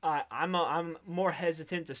matchup. I'm more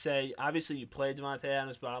hesitant to say. Obviously, you played Devontae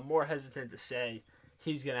Adams, but I'm more hesitant to say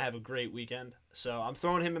he's gonna have a great weekend. So I'm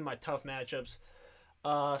throwing him in my tough matchups.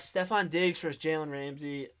 Stephon Diggs versus Jalen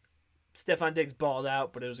Ramsey. Stephon Diggs balled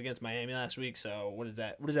out, but it was against Miami last week. So what does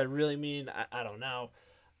that really mean? I don't know.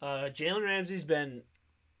 Jalen Ramsey's been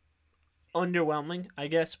underwhelming, I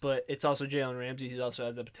guess, but it's also Jalen Ramsey. He also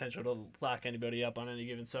has the potential to lock anybody up on any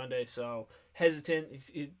given Sunday. So hesitant.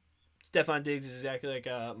 Stephon Diggs is exactly like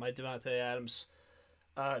my Devontae Adams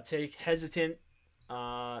take. Hesitant.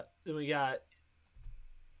 Then we got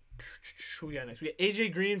who we got next? We got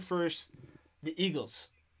AJ Green first. The Eagles.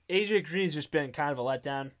 AJ Green's just been kind of a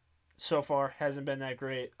letdown so far. Hasn't been that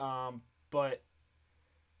great. But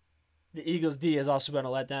the Eagles D has also been a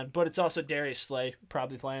letdown. But it's also Darius Slay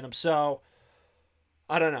probably playing him. So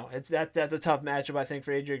I don't know. That's a tough matchup I think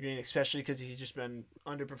for AJ Green, especially because he's just been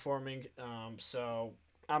underperforming. So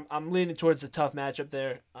I'm leaning towards the tough matchup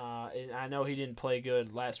there. And I know he didn't play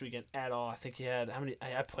good last weekend at all. I think he had how many?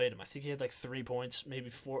 I played him. I think he had like 3 points, maybe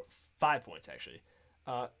 5 points actually.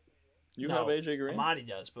 You no, have AJ Green? Amadi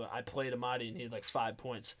does, but I played Amadi and he had like 5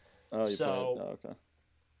 points. Oh, you So- played. Oh, okay.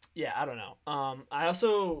 Yeah, I don't know. I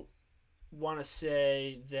also want to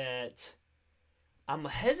say that I'm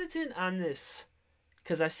hesitant on this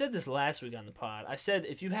because I said this last week on the pod. I said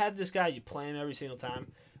if you have this guy, you play him every single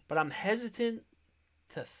time. But I'm hesitant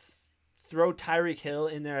to throw Tyreek Hill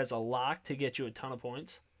in there as a lock to get you a ton of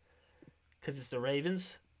points because it's the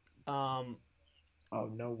Ravens. Oh,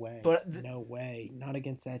 no way. But no way. Not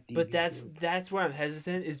against that DB. But group. that's where I'm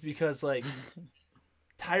hesitant is because like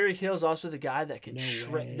Tyreek Hill's also the guy that can No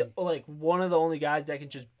shred, way. like one of the only guys that can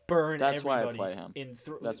just burn That's why I everybody play him. in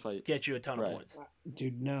That's why. get you a ton right. of points.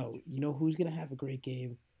 Dude, no. You know who's going to have a great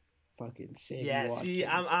game? Fucking Sammy Yeah, Watkins. see,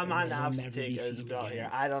 I'm and on the he'll opposite never take be as seen well again. here.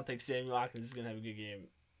 I don't think Sammy Watkins is gonna have a good game.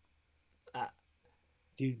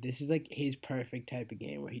 Dude, this is like his perfect type of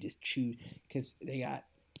game where he just chews. Because they got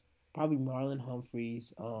probably Marlon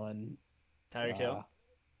Humphreys on. Tyreek Hill,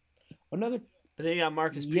 Another. but then you got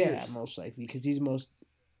Marcus Yeah, Peters. most likely. Because he's most.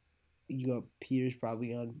 You got Peters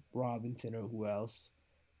probably on Robinson or who else.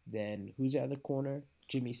 Then who's the other corner?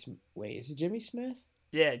 Jimmy Smith. Wait, is it Jimmy Smith?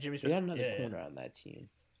 Yeah, Jimmy We Smith. got another Yeah. corner on that team.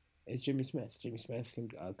 It's Jimmy Smith. Jimmy Smith can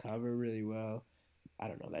cover really well. I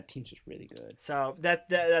don't know. That team's just really good. So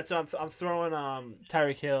that's what I'm throwing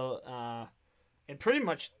Tyreek Hill and pretty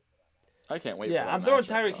much I can't wait. yeah for that I'm throwing matchup,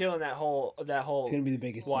 Tyreek though. Hill in that whole It's gonna be the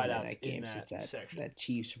biggest game wideouts in that in game that since section. that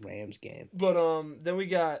Chiefs Rams game. But then we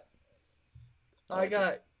got I Okay.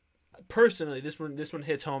 got personally this one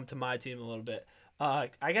hits home to my team a little bit. I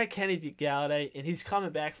got Kenny Galladay and he's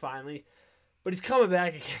coming back finally, but he's coming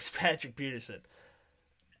back against Patrick Peterson.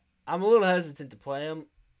 I'm a little hesitant to play him,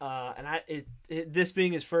 and this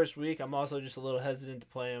being his first week, I'm also just a little hesitant to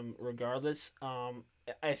play him regardless.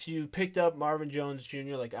 If you picked up Marvin Jones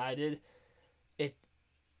Jr. like I did,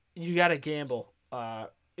 you got to gamble.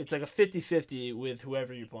 It's like a 50-50 with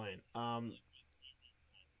whoever you're playing.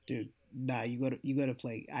 Dude, nah, you gotta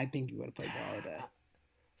play. I think you gotta play Galladay.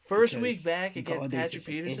 First Because week back against Galladay's Patrick just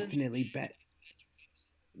an Peterson.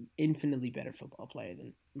 infinitely better football player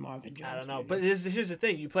than Marvin Jones. I don't know, Jr. but here's the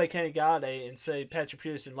thing: you play Kenny Galladay and say Patrick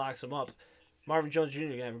Peterson locks him up, Marvin Jones Jr.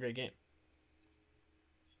 gonna have a great game.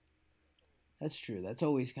 That's true. That's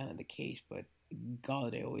always kind of the case, but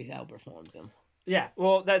Galladay always outperforms him. Yeah,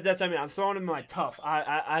 well, that's I mean, I'm throwing him in my tough.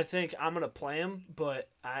 I think I'm gonna play him, but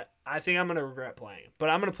I think I'm gonna regret playing him. But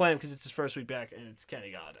I'm gonna play him because it's his first week back and it's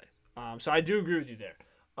Kenny Galladay. So I do agree with you there.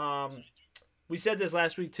 We said this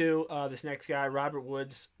last week too. This next guy, Robert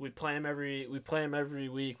Woods, we play him every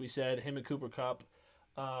week. We said him and Cooper Kupp,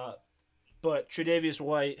 but Tre'Davious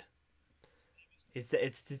White. It's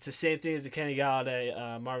the same thing as the Kenny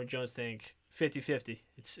Galladay, Marvin Jones thing. 50-50.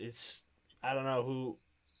 It's I don't know who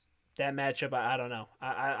that matchup. I don't know.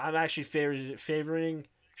 I'm actually favoring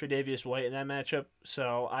Tre'Davious White in that matchup.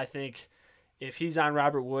 So I think if he's on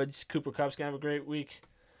Robert Woods, Cooper Kupp's gonna have a great week.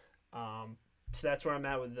 So that's where I'm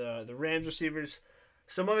at with the Rams receivers.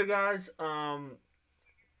 Some other guys.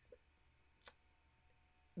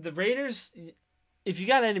 the Raiders. If you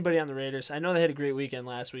got anybody on the Raiders, I know they had a great weekend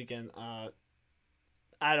last weekend.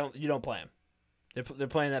 You don't play them. They're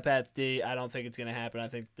playing that Pats D. I don't think it's gonna happen. I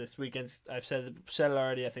think this weekend's. I've said it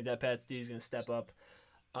already. I think that Pats D is gonna step up.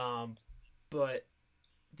 But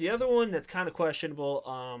the other one that's kind of questionable,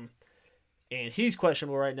 and he's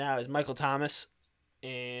questionable right now, is Michael Thomas,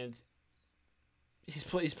 and he's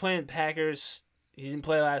playing Packers. He didn't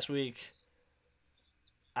play last week.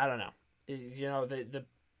 I don't know. The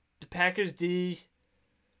Packers D.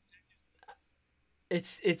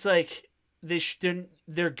 It's like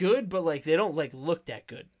they're good, but like they don't like look that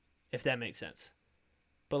good, if that makes sense.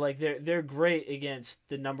 But like they're great against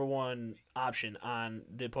the number one option on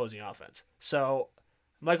the opposing offense. So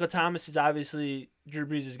Michael Thomas is obviously Drew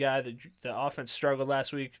Brees' guy. The offense struggled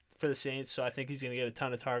last week for the Saints, so I think he's gonna get a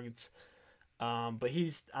ton of targets. But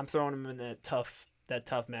I'm throwing him in that tough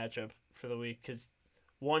matchup for the week because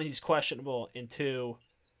one, he's questionable, and two,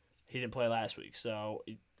 he didn't play last week. So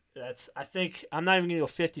I think I'm not even going to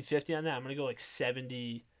go 50-50 on that. I'm going to go like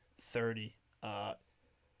 70-30.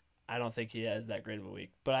 I don't think he has that great of a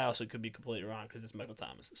week, but I also could be completely wrong because it's Michael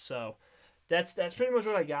Thomas. So that's pretty much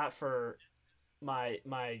what I got for my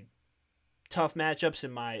tough matchups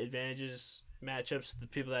and my advantages matchups. The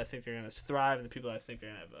people that I think are going to thrive and the people that I think are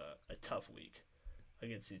going to have a tough week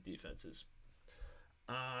against these defenses.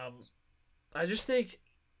 I just think,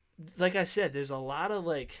 like I said, there's a lot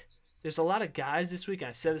of guys this week. And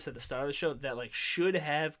I said this at the start of the show that like should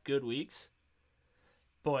have good weeks,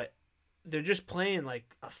 but they're just playing like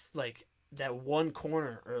that one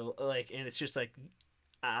corner or like, and it's just like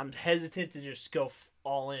I'm hesitant to just go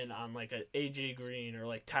all in on like a AJ Green or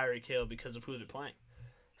like Tyreek Hill because of who they're playing.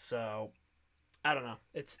 So I don't know.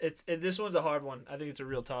 This one's a hard one. I think it's a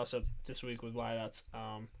real toss up this week with wideouts.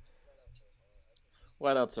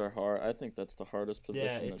 Wideouts are hard. I think that's the hardest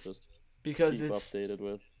position to just because keep it's updated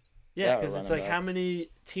with. Yeah, because it's like how many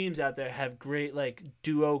teams out there have great like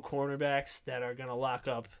duo cornerbacks that are gonna lock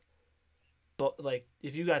up. But like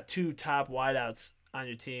if you got two top wideouts on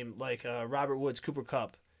your team, like Robert Woods, Cooper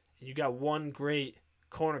Kupp, and you got one great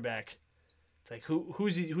cornerback, it's like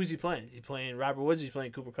who's he playing? Is he playing Robert Woods? Or is he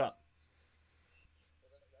playing Cooper Kupp?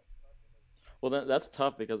 Well, that's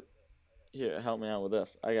tough because here, help me out with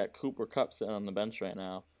this. I got Cooper Kupp sitting on the bench right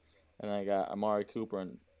now, and I got Amari Cooper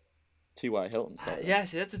and T.Y. Hilton starting. Yeah,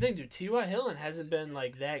 see, that's the thing, dude. T.Y. Hilton hasn't been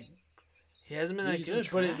like that. He hasn't been that good.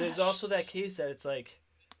 But there's also that case that it's like.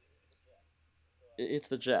 It's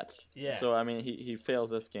the Jets. Yeah. So I mean, he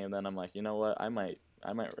fails this game, then I'm like, you know what? I might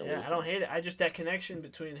release him. Yeah, I don't hate it. I just that connection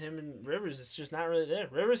between him and Rivers, it's just not really there.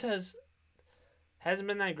 Rivers hasn't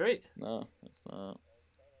been that great. No, it's not.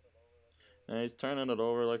 And he's turning it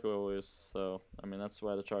over like always. So I mean, that's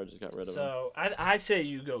why the Chargers got rid of him. So I say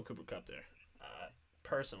you go Cooper Kupp there.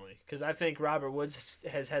 Personally, because I think Robert Woods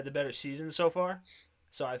has had the better season so far,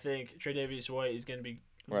 so I think Tre'Davious White is going to be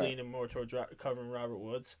leaning more towards covering Robert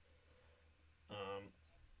Woods.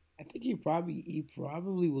 I think he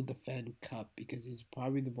probably will defend Kupp because he's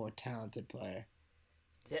probably the more talented player.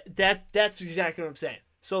 That's exactly what I'm saying.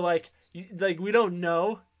 So like we don't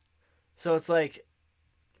know, so it's like,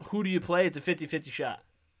 who do you play? It's a 50-50 shot.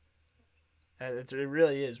 It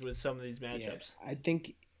really is with some of these matchups. Yeah, I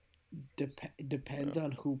think. Depends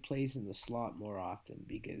on who plays in the slot more often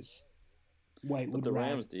because White would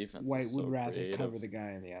rather creative. cover the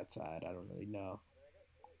guy on the outside. I don't really know.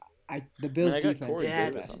 The Bills defense is Corey the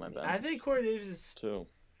Davis best. on my bench. I think Corey Davis is too.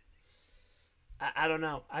 I don't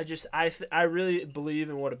know. I really believe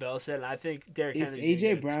in what Abel said, and I think Derrick Henry's AJ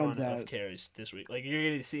going to Brown's get a ton out of carries this week. Like you're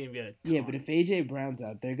going to see him get a ton. Yeah, but if AJ Brown's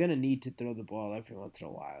out, they're going to need to throw the ball every once in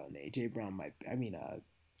a while, and AJ Brown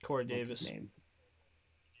Corey Davis.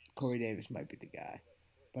 Corey Davis might be the guy.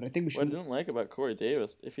 But I think we should. What I didn't like about Corey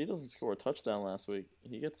Davis, if he doesn't score a touchdown last week,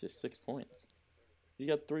 he gets his 6 points. He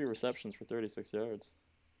got 3 receptions for 36 yards.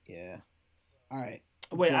 Yeah. All right.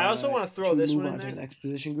 Wait, I also want to throw this one in there. To the next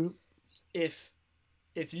position group. If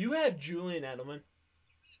you have Julian Edelman,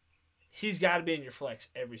 he's got to be in your flex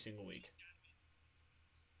every single week.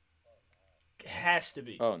 Has to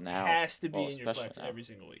be. Oh, now. Has to be in your flex every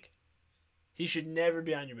single week. He should never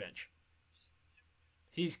be on your bench.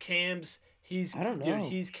 He's Cam's. I don't know.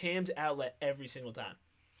 Dude, he's Cam's outlet every single time.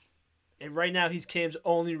 And right now, he's Cam's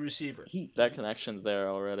only receiver. That connection's there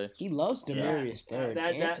already. He loves Demarius Bird.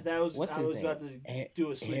 That was. What's I was his about name? to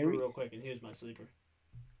do a sleeper real quick, and he was my sleeper.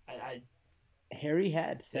 Harry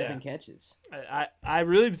had 7 catches. I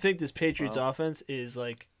really think this Patriots offense is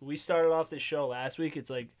like, we started off this show last week. It's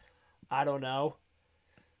like, I don't know.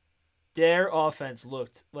 Their offense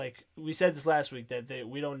looked like, we said this last week that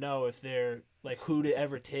we don't know if they're like who to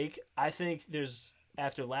ever take. I think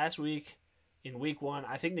after last week in week 1.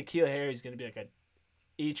 I think N'Keal Harry is going to be like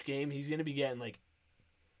each game he's going to be getting like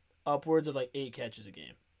upwards of like 8 catches a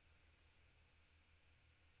game.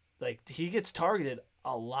 Like he gets targeted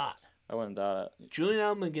a lot. I wouldn't doubt it. Julian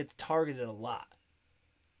Edelman gets targeted a lot.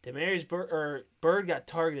 Demarius Bird got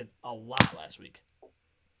targeted a lot last week.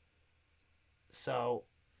 So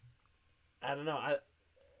I don't know.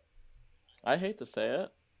 I hate to say it.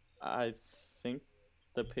 I think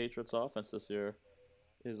the Patriots' offense this year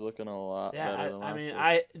is looking a lot better than last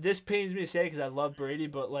year. This pains me to say because I love Brady,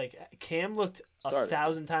 but like Cam looked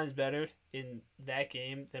 1,000 times better in that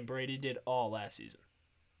game than Brady did all last season.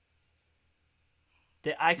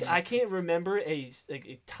 I can't remember a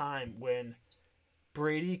time when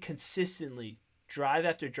Brady consistently, drive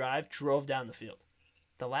after drive, drove down the field.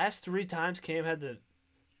 The last 3 times Cam had the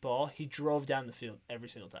ball, he drove down the field every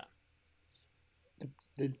single time.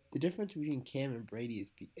 The difference between Cam and Brady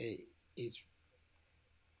is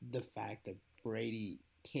the fact that Brady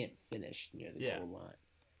can't finish near the goal line.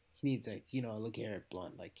 He needs look at Eric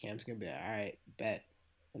Blunt. Like Cam's gonna be like, all right, bet.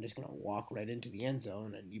 I'm just gonna walk right into the end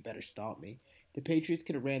zone and you better stop me. The Patriots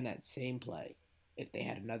could have ran that same play if they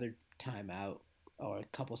had another timeout or a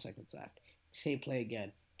couple seconds left. Same play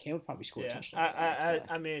again. Cam would probably score a touchdown.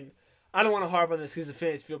 I mean, I don't want to harp on this because it's a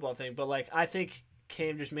fantasy football thing, but like I think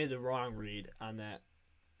Cam just made the wrong read on that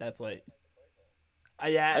play.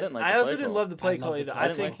 I also didn't love the play call either. I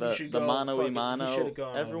think like he should go the mano a mano.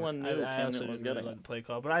 Everyone knew Cam Newton was getting the play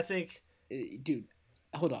call, but I think, dude,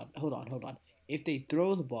 hold on. If they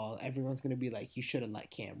throw the ball, everyone's gonna be like, you should have let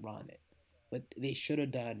Cam run it. What they should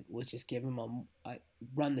have done was just give him a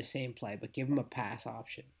run the same play, but give him a pass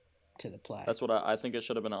option to the play. That's what I think. It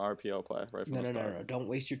should have been an RPO play right from the start. No. Don't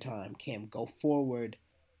waste your time, Cam. Go forward.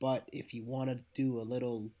 But if you want to do a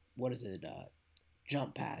little,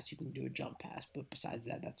 jump pass, you can do a jump pass. But besides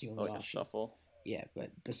that, that's the only option. Like a shuffle. Yeah, but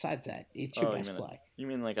besides that, it's your best play. You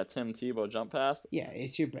mean like a Tim Tebow jump pass? Yeah,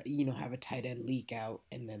 it's have a tight end leak out,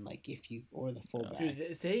 and then like or the fullback.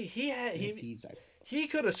 Dude, he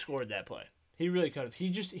could have scored that play. He really could have.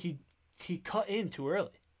 He cut in too early.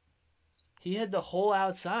 He had the whole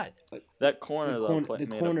outside. That corner made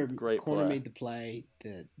a great corner play. made the play.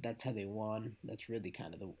 That's how they won. That's really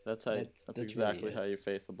kind of the. That's exactly really how you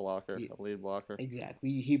face a blocker, a lead blocker.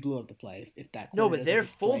 Exactly. He blew up the play. If that. No, but their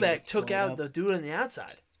fullback took out the dude on the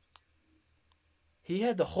outside. He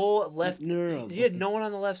had the whole left. No. He had no one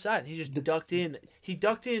on the left side. He just ducked in. He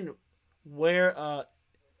ducked in where.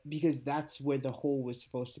 Because that's where the hole was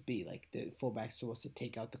supposed to be. Like the fullback's supposed to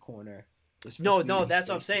take out the corner. No, that's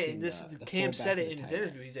what I'm saying. Cam said it in his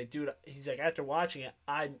interview. He's like, dude. He's like, after watching it,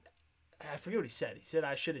 I forget what he said. He said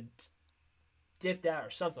I should have dipped out or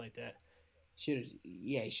something like that.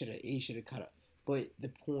 He should have cut it. But the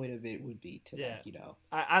point of it would be to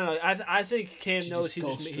I don't know. I think Cam knows he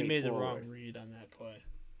made the wrong read on that play.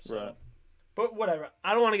 So. Right. But whatever.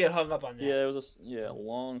 I don't want to get hung up on that. Yeah, it was a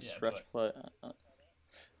long stretch play.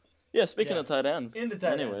 Yeah, speaking of tight ends.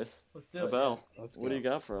 Anyways, let's do it. Abel, what do you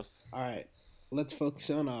got for us? All right, let's focus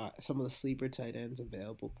on some of the sleeper tight ends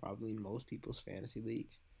available probably in most people's fantasy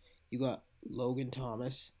leagues. You got Logan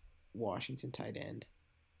Thomas, Washington tight end.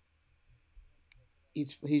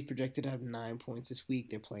 He's projected to have 9 points this week.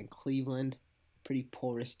 They're playing Cleveland, pretty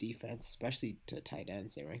porous defense, especially to tight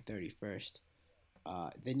ends. They rank 31st.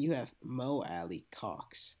 Then you have Mo Alley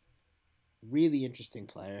Cox. Really interesting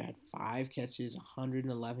player. Had 5 catches,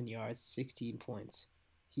 111 yards, 16 points.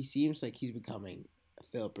 He seems like he's becoming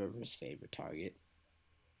Philip Rivers' favorite target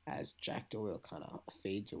as Jack Doyle kind of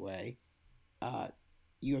fades away.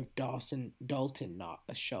 You have Dalton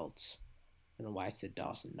Schultz. I don't know why I said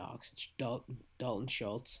Dawson Knox. It's Dalton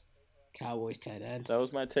Schultz, Cowboys tight end. That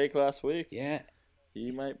was my take last week. Yeah.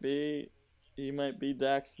 He might be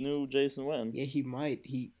Dak's new Jason Witten. Yeah, he might.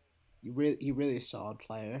 He really a solid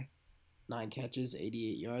player. 9 catches,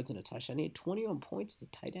 88 yards, and a touchdown. He had 21 points as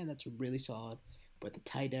a tight end. That's really solid. But the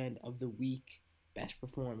tight end of the week, best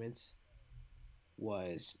performance,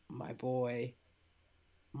 was my boy,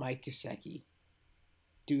 Mike Gesicki.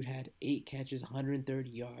 Dude had 8 catches, 130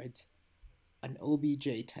 yards, an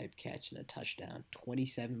OBJ-type catch, and a touchdown.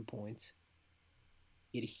 27 points.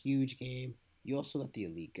 He had a huge game. You also got the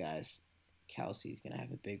elite guys. Kelsey's going to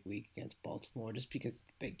have a big week against Baltimore just because it's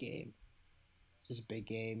a big game. It's just a big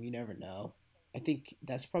game. You never know. I think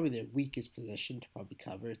that's probably their weakest position to probably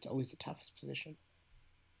cover. It's always the toughest position.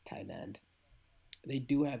 Tight end. They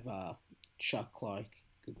do have Chuck Clark,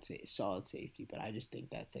 good solid safety, but I just think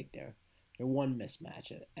that's like their one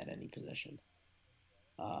mismatch at any position.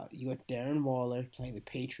 You got Darren Waller playing the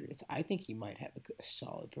Patriots. I think he might have a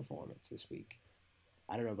solid performance this week.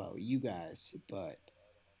 I don't know about you guys, but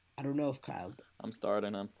I don't know if Kyle. I'm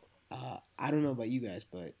starting him. I don't know about you guys,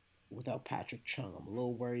 but without Patrick Chung, I'm a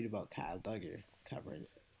little worried about Kyle Duggar covering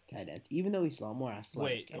tight ends, even though he's a lot more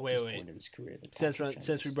athletic at this point of his career than Patrick Chung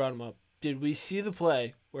Since we is. brought him up, did we see the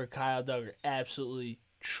play where Kyle Duggar absolutely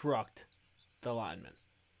trucked the lineman?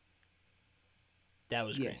 That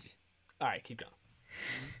was Yes. crazy. All right, keep going.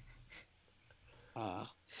 Uh,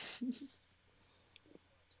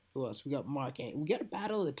 who else? We got we got a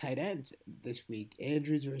battle of the tight ends this week.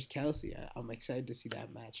 Andrews versus Kelsey. I'm excited to see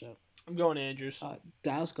that matchup. I'm going Andrews.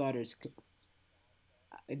 Dallas Goddard's.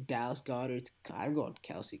 I'm going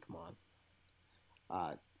Kelsey. Come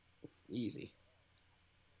on. Easy.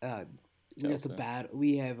 We got the Kelsey.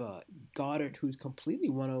 We have Goddard, who's completely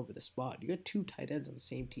won over the spot. You got two tight ends on the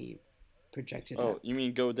same team. Projected. Oh, you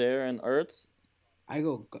mean Godare and Ertz? I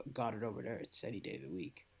go Goddard over there. It's any day of the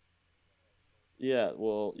week. Yeah,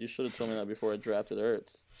 well, you should have told me that before I drafted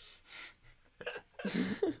Ertz.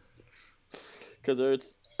 Because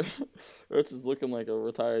Ertz is looking like a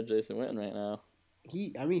retired Jason Witten right now.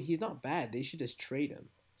 He's not bad. They should just trade him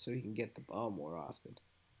so he can get the ball more often.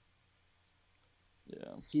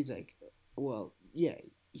 Yeah. He's like, well, yeah,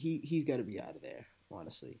 he's got to be out of there,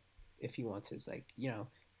 honestly, if he wants his, if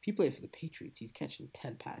he played for the Patriots, he's catching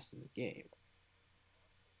 10 passes a game.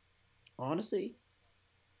 Honestly,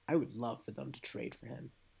 I would love for them to trade for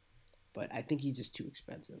him, but I think he's just too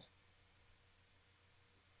expensive.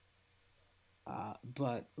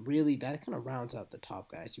 But really, that kind of rounds out the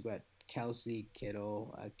top guys. You got Kelsey,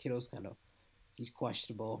 Kittle. Kittle's he's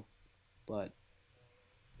questionable, but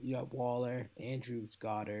you got Waller, Andrews,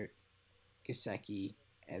 Goddard, Gesicki,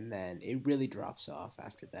 and then it really drops off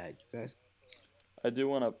after that. You guys, I do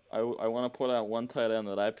want to. I want to put out one tight end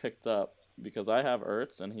that I picked up because I have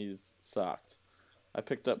Ertz and he's sucked. I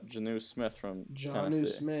picked up Jonnu Smith from Tennessee.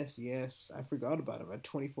 Jonnu Smith, yes, I forgot about him. At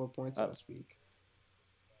 24 points last week.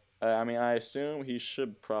 I mean, I assume he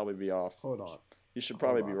should probably be off. Hold on. He should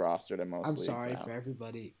probably be rostered in most leagues. I'm sorry now. for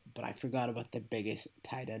everybody, but I forgot about the biggest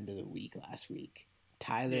tight end of the week last week.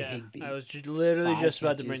 Tyler Higbee. I was literally just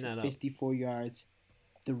about to bring that up. 54 yards,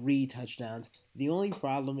 3 touchdowns. The only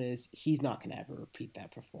problem is he's not going to ever repeat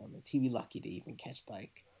that performance. He'd be lucky to even catch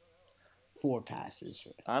 4 passes.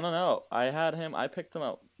 I don't know. I picked him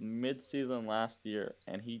up mid-season last year,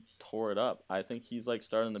 and he tore it up. I think he's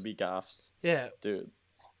starting to be Goff's dude.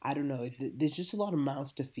 I don't know. There's just a lot of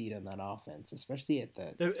mouths to feed on that offense, especially at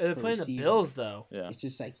the. They're playing the Bills though. Yeah. It's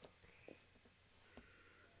just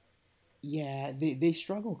yeah, they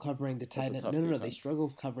struggle covering the tight end. No, they struggle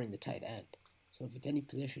covering the tight end. So if it's any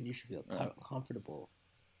position you should feel comfortable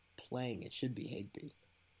playing, it should be Higbee.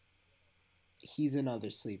 He's another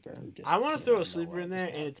sleeper who just. I want to throw a sleeper in there,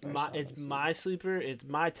 and it's my sleeper. It's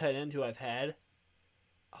my tight end who I've had.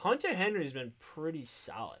 Hunter Henry's been pretty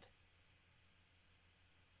solid.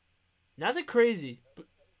 Nothing crazy, but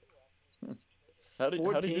how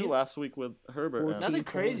did you do last week with Herbert? Nothing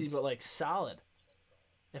crazy, but solid.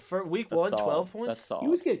 And for week 1, 12 points. That's solid.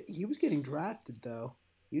 He was getting drafted though.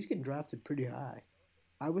 He was getting drafted pretty high.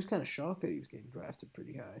 I was kind of shocked that he was getting drafted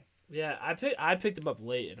pretty high. Yeah, I picked him up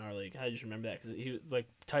late in our league. I just remember that because he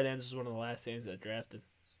tight ends was one of the last things that drafted.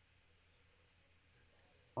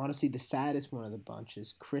 Honestly, the saddest one of the bunch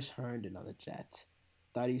is Chris Herndon on the Jets.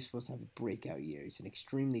 Thought he was supposed to have a breakout year. He's an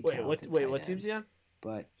extremely talented tight end. What team's he on?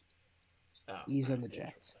 But he's on the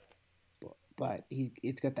Jets. But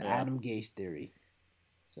it's got the Adam Gase theory.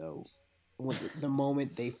 So the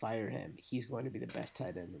moment they fire him, he's going to be the best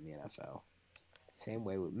tight end in the NFL. Same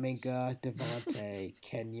way with Minka, Devontae,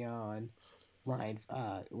 Kenyon, Ryan,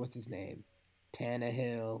 what's his name?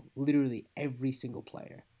 Tannehill. Literally every single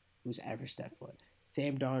player who's ever stepped foot.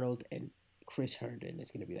 Sam Darnold and Chris Herndon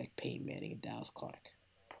is going to be like Peyton Manning and Dallas Clark.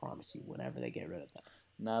 Promise you, whenever they get rid of that.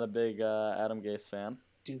 Not a big Adam Gase fan.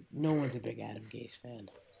 Dude, no one's a big Adam Gase fan.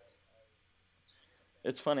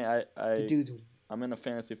 It's funny. I'm in a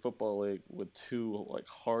fantasy football league with 2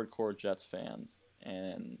 hardcore Jets fans,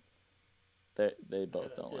 and they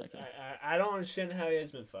both don't like him. I don't understand how he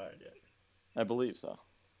has been fired yet. I believe so.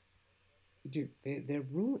 Dude, they're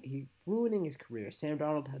ruining his career. Sam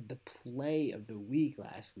Darnold had the play of the week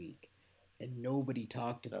last week, and nobody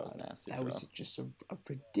talked about it. That was just a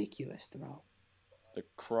ridiculous throw. The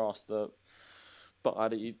cross, the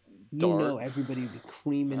body, dart. Everybody would be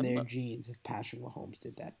creaming their jeans if Patrick Mahomes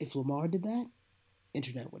did that. If Lamar did that,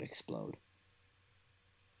 internet would explode.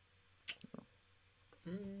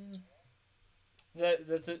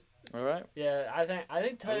 That's it. All right. Yeah, I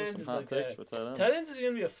think tight ends is tight ends is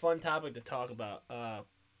gonna be a fun topic to talk about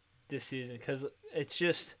this season because it's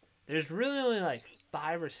just there's really only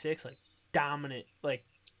 5 or 6 dominant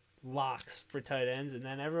locks for tight ends, and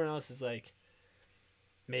then everyone else is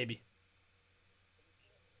maybe.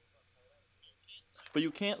 But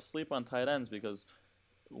you can't sleep on tight ends because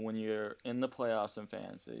when you're in the playoffs in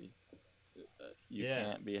fantasy, you Yeah.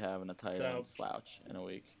 can't be having a tight So- end slouch in a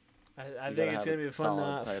week. I You think gotta it's have gonna a be a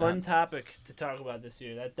solid tight fun end. topic to talk about this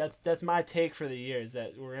year. That's my take for the year is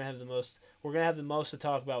that we're gonna have the most to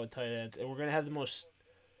talk about with tight ends, and we're gonna have the most.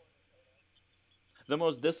 The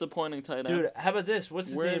most disappointing tight end. Dude, how about this? What's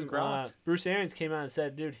his Where is name? Gronk? Bruce Arians came out and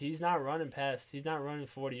said, dude, he's not running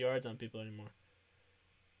 40 yards on people anymore.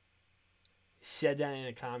 He said that in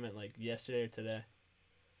a comment like yesterday or today.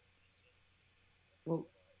 Well,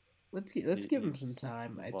 let's give him some he's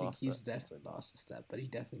time. I think lost he's it. definitely lost a step, but he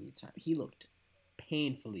definitely needs time. He looked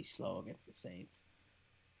painfully slow against the Saints.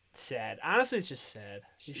 Sad. Honestly, it's just sad.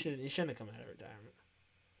 He shouldn't have come out of retirement.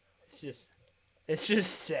 It's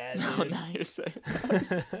just sad. No, Dude. now you're saying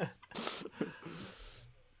that.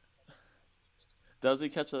 Does he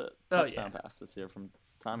catch a Oh, touchdown pass this year from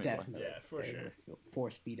Tommy Boy? Definitely. Yeah, for They're sure. gonna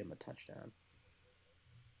force feed him a touchdown.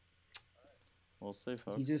 We'll see,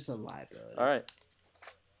 folks. He's just a liability. All right.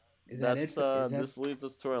 Is that it? This leads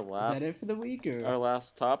us to our Is last that it for the week? Or our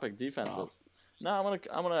last topic, defenses. No, I'm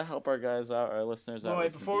gonna help our guys out, our listeners out. Wait,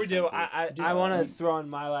 with some before we do, defenses. I Just- want to throw in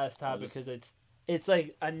my last topic just- because it's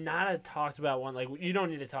like a not a talked about one. Like you don't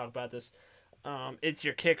need to talk about this. It's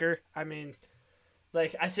your kicker. I mean,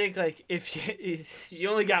 like I think like if you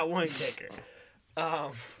only got one kicker,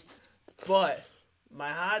 but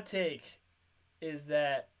my hot take is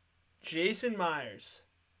that Jason Myers.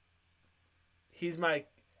 He's my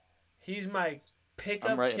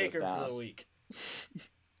pickup writing this kicker for the down. week.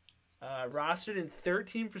 Rostered in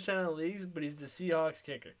 13% of the leagues, but he's the Seahawks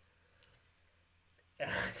kicker. And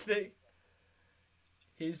I think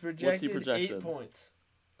he's projected, 8 projected? points.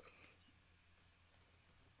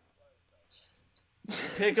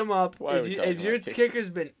 Pick him up. Why are we talking If your about kickers? kicker's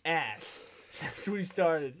been ass since we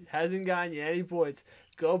started, hasn't gotten you any points,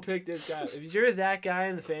 go pick this guy. If you're that guy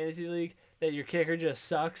in the fantasy league that your kicker just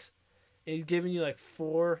sucks, and he's giving you like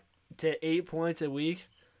 4 to 8 points a week,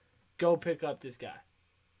 go pick up this guy.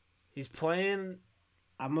 He's playing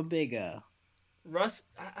I'm a big Russ.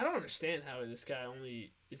 I don't understand how this guy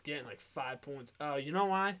only is getting like 5 points. Oh, you know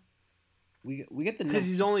why? we get the Because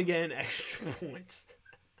he's only getting extra points.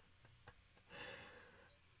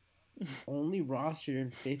 only rostered in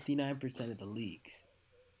 59% of the leagues,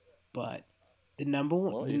 but the number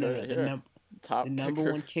one Well, you heard it here. Top the number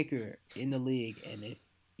kicker. one kicker in the league, and if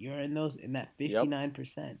you're in that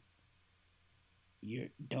 59%, you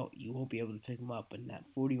won't be able to pick him up. And that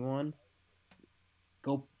 41,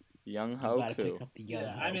 go Young you gotta Hoku. pick up the young.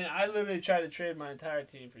 Yeah, Ho. I mean, I literally tried to trade my entire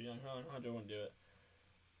team for Young Ho, and Hunter wouldn't do it.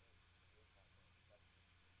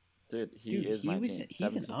 Dude, he Dude, is my team. he's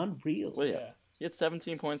an 17. unreal. Well, yeah. He had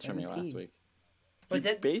 17 points for me last 17. week. But He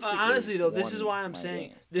that, basically honestly, though, this is won why I'm my saying.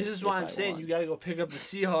 game. This is why Yes, I'm I saying won. you got to go pick up the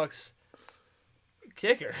Seahawks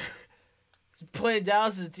kicker. He's playing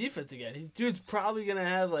Dallas's defense again. His dude's probably gonna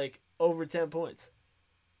have like over 10 points.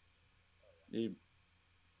 He,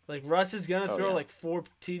 Like Russ is gonna Oh, throw yeah. like 4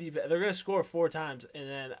 TD. They're gonna score 4 times, and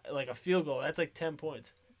then like a field goal. That's like 10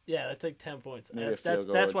 points. Yeah, that's like 10 points. Maybe a That's field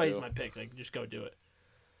goal that's or why he's two. my pick. Like just go do it.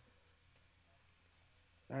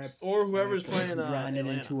 All right, Or whoever's all right, playing rounding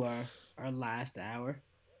Atlanta. into our last hour.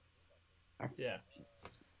 Yeah.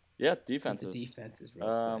 yeah, The defenses. defenses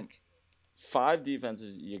real quick. 5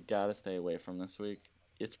 defenses you gotta stay away from this week.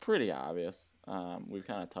 It's pretty obvious. We've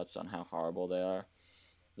kind of touched on how horrible they are.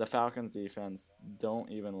 The Falcons defense, don't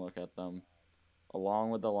even look at them.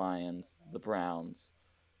 Along with the Lions, the Browns,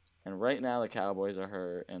 and right now the Cowboys are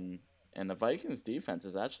hurt, and the Vikings defense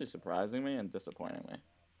is actually surprising me and disappointing me.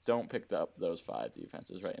 Don't pick up those 5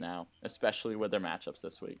 defenses right now, especially with their matchups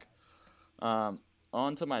this week.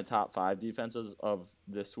 On to my top 5 defenses of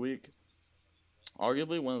this week.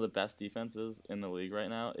 Arguably one of the best defenses in the league right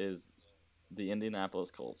now is the Indianapolis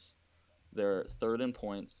Colts. They're 3rd in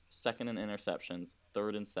points, 2nd in interceptions,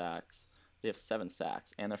 3rd in sacks. They have 7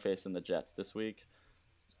 sacks, and they're facing the Jets this week.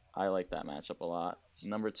 I like that matchup a lot.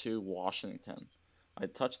 Number 2, Washington. I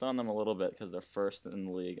touched on them a little bit because they're 1st in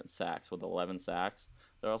the league in sacks with 11 sacks.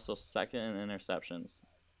 They're also 2nd in interceptions,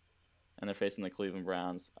 and they're facing the Cleveland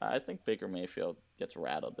Browns. I think Baker Mayfield gets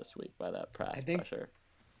rattled this week by that pass pressure.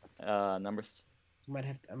 Number I might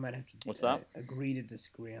have to. What's that? Agree to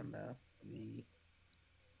disagree on the.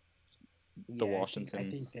 The Yeah, Washington I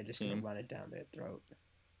think they're just team. gonna run it down their throat.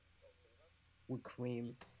 With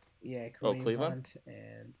Kareem, Kareem Oh, Cleveland? Hunt,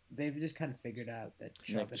 and they've just kind of figured out that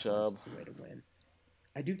Nick Chubb Chubb. is the way to win.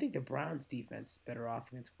 I do think the Browns defense is better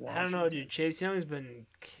off against Washington. I don't know, dude. Chase Young's been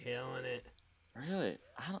killing it. Really?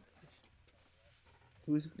 I don't.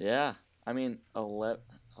 Who's Yeah, I mean,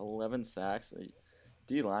 11 sacks.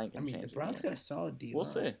 D line I can mean, the change the Browns game. got a solid D We'll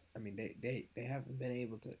line. see. I mean, they haven't been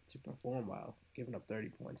able to perform well. Giving up 30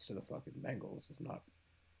 points to the fucking Bengals is not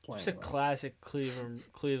playing It's a well. classic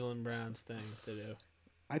Cleveland Browns thing to do.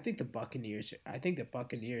 I think the Buccaneers are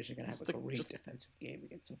gonna have Just a to- great just- defensive game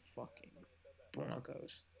against the fucking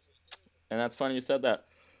Broncos. And that's funny you said that.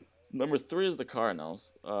 Number 3 is the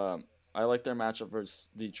Cardinals. I like their matchup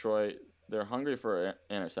versus Detroit. They're hungry for an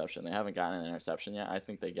interception. They haven't gotten an interception yet. I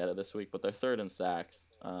think they get it this week, but they're 3rd in sacks.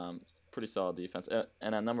 Pretty solid defense.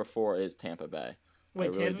 And at number 4 is Tampa Bay.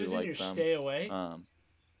 Wait, really Tampa's do in like your them. stay away?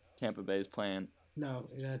 Tampa Bay is playing. No,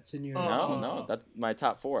 that's in your. No, that's my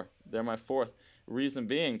top 4. They're my 4th. Reason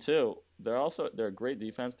being too, they're a great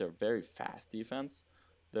defense. They're very fast defense.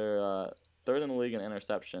 They're 3rd in the league in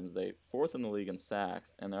interceptions. They 4th in the league in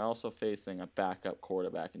sacks, and they're also facing a backup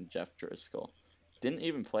quarterback in Jeff Driscoll. Didn't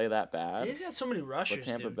even play that bad. They just got so many rushers,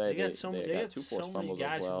 Tampa dude. Bay, They got they so got they got 2 so forced many fumbles as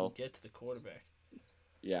guys who well. can get to the quarterback.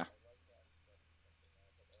 Yeah.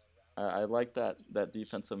 I like that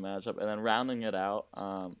defensive matchup. And then rounding it out,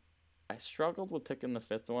 I struggled with picking the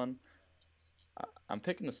 5th one. I'm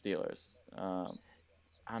picking the Steelers.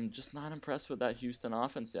 I'm just not impressed with that Houston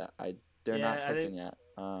offense yet. They're Yeah, not I clicking yet.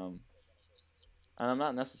 And I'm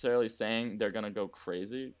not necessarily saying they're gonna go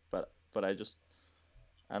crazy, but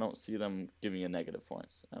I don't see them giving you negative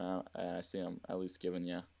points, and I see them at least giving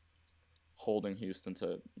you holding Houston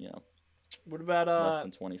to What about less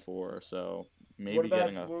than 24 or so, maybe what about,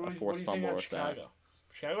 getting a what do forced you think fumble on or sack. Chicago?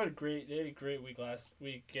 Chicago had a great week last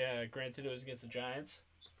week. Granted, it was against the Giants.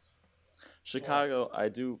 Chicago, I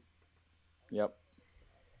do. Yep.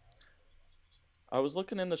 I was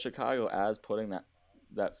looking into Chicago as putting that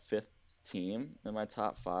 5th team in my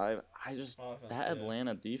top 5. Offense, That yeah.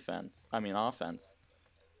 Atlanta defense. I mean offense.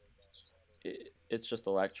 It's just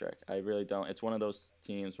electric. I really don't. It's one of those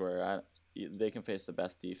teams where they can face the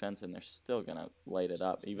best defense and they're still gonna light it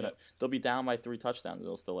up. Even Yep. if they'll be down by 3 touchdowns,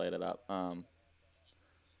 they'll still light it up. And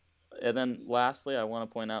then lastly, I want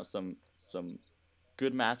to point out some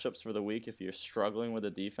good matchups for the week if you're struggling with the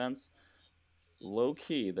defense. Low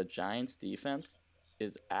key, the Giants defense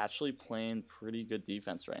is actually playing pretty good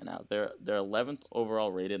defense right now. They're 11th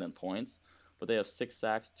overall rated in points, but they have 6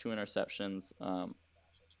 sacks, 2 interceptions.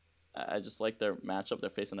 I just like their matchup. They're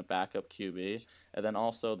facing a backup QB, and then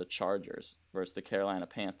also the Chargers versus the Carolina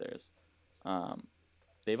Panthers.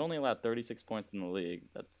 They've only allowed 36 points in the league.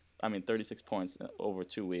 36 points over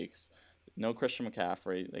 2 weeks. No Christian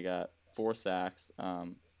McCaffrey. They got 4 sacks.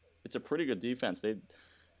 It's a pretty good defense.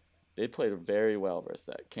 They played very well versus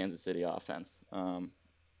that Kansas City offense.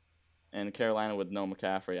 And Carolina with no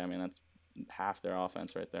McCaffrey, I mean, that's half their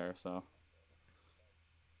offense right there. So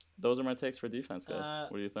those are my takes for defense, guys.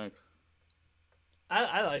 What do you think?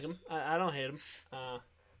 I like him. I don't hate him.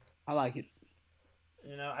 I like it.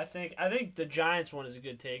 I think the Giants one is a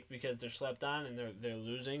good take because they're slept on and they're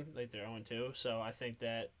losing, like they're 0-2. So I think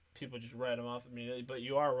that people just write them off immediately. But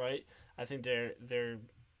you are right. I think they're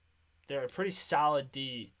a pretty solid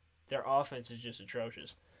D. Their offense is just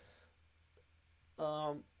atrocious.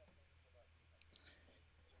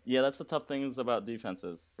 Yeah, that's the tough things about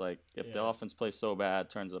defenses. Like if the Yeah. offense plays so bad,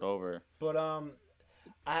 turns it over. But Not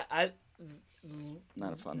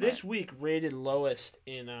a fun this week rated lowest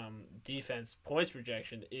in defense points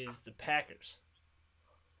projection is the Packers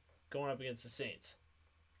going up against the Saints.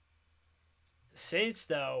 The Saints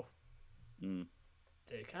though,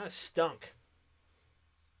 they kind of stunk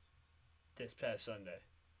this past Sunday.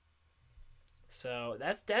 So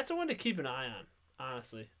that's a one to keep an eye on,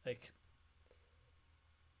 honestly. Like,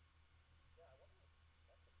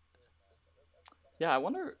 yeah, I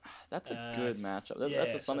wonder. That's a good matchup.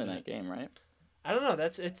 That's a Sunday night game, right? I don't know.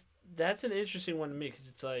 That's an interesting one to me because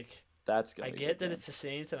it's like That's gonna I be a get good that game. it's the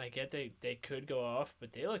Saints and I get they could go off,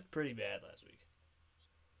 but they looked pretty bad last week.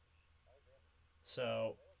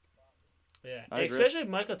 So, yeah, I agree. especially if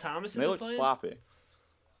Michael Thomas They isn't look playing. sloppy.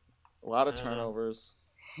 A lot of I don't know. turnovers.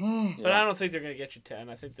 But I don't think they're gonna get you 10.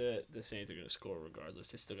 I think the Saints are gonna score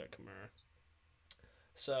regardless. They still got Kamara.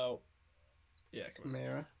 So, yeah,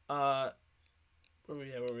 Kamara. Where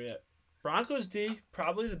we at? Broncos D,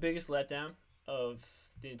 probably the biggest letdown of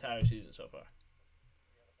the entire season so far.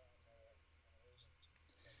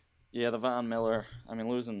 Yeah, the Von Miller. I mean,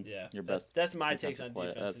 losing Yeah, your best. That's my takes on defensive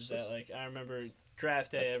player. defense. That's Is that just- like I remember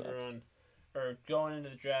draft day, that sucks. going into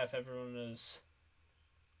the draft, everyone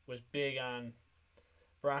was big on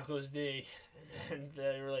Broncos D, and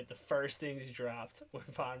they were like the first things dropped when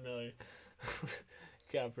Von Miller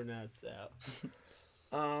got pronounced out.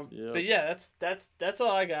 Yep. But yeah, that's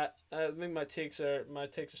all I got. I think my takes are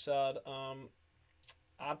solid.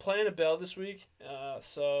 I'm playing a bell this week,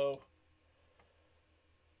 so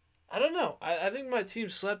I don't know. I think my team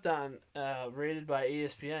slept on, rated by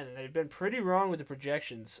ESPN, and they've been pretty wrong with the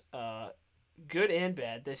projections, good and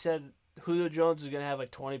bad. They said Julio Jones was going to have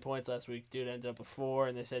like 20 points last week. Dude ended up with 4,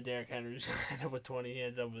 and they said Derrick Henry was going to end up with 20. He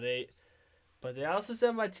ended up with 8. But they also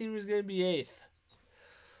said my team was going to be 8th.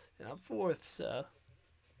 And I'm 4th, so.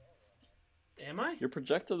 Am I? You're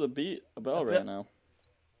projected to beat Abel right now.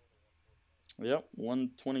 Yep,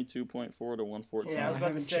 122.4 to 114. Yeah, I was about to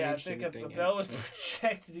haven't say, I changed think anything Abel was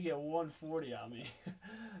projected to get 140 on me.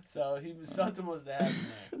 So something was to happen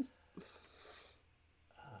there.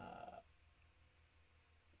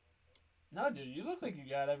 No, dude, you look like you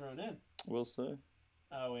got everyone in. We'll see.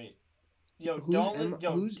 Oh, wait. Yo,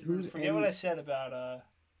 Who's forget what I said about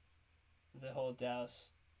the whole Dallas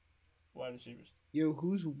wide receivers. Yo,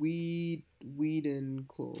 who's Weed and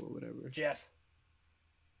Cole or whatever? Jeff.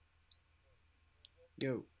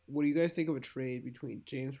 Yo, what do you guys think of a trade between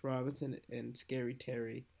James Robinson and Scary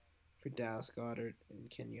Terry for Dallas Goedert and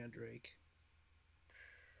Kenyon Drake?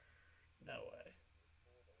 No way.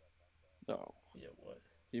 No. Yeah, what?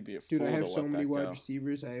 He'd be a fool Dude, I have to so let many that wide go.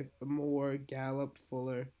 receivers. I have Moore, Gallup,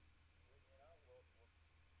 Fuller.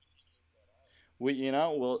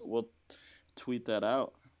 We'll tweet that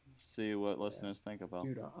out. See what listeners think about.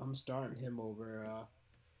 Dude, I'm starting him over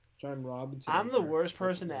John Robinson. I'm the over worst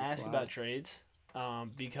person to Hudson ask Clyde. about trades,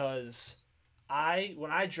 because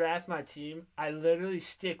when I draft my team, I literally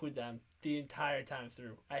stick with them the entire time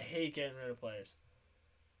through. I hate getting rid of players.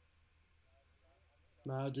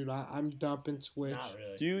 Nah, dude, I'm dumping Switch. Not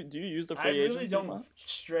really. Do you use the I free really agency don't much?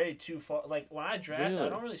 stray too far. Like when I draft, I Really?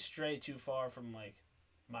 don't really stray too far from like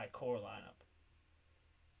my core lineup.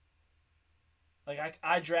 Like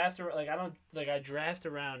I draft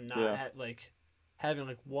around not Yeah. having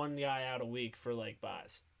like one guy out a week for like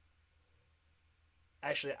buys.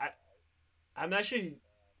 Actually, I'm actually.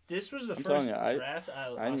 This was the I'm first telling you, draft.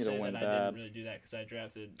 I'll need to say win that I bad. didn't really do that because I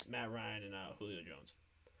drafted Matt Ryan and Julio Jones.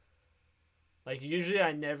 Like usually,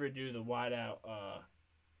 I never do the wide out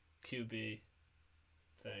QB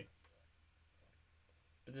thing,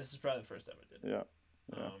 but this is probably the first time I did. Yeah.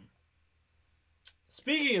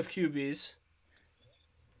 Speaking of QBs,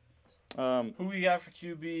 who we got for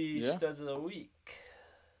QB Yeah. studs of the week?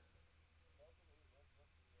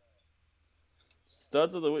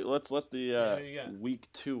 Studs of the week. Let's let the who you got? week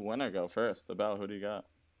 2 winner go first. About who do you got?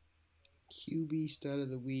 QB stud of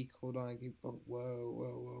the week. Hold on.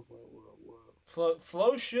 Whoa.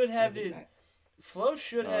 Flo should have Yeah, the yep.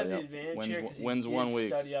 advantage here because he Wins did 1 week.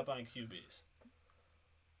 study up on QBs.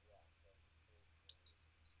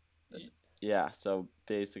 Yeah. So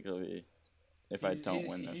basically, if I don't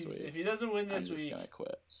win this week, if he doesn't win I'm this just week, gonna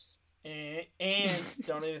quit. and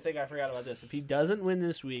don't even think I forgot about this. If he doesn't win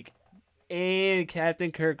this week, and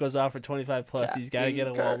Captain Kirk goes off for 25 plus, he's got to get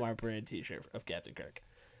a Captain Kirk. Walmart brand T-shirt of Captain Kirk.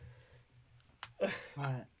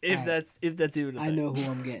 Alright, If alright. that's even a thing. I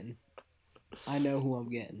know who I'm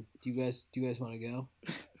getting. Do you guys want to go,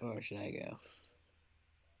 or should I go?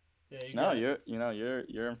 Yeah, No, got it.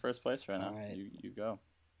 you're in first place right now. Alright. You go.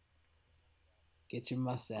 Get your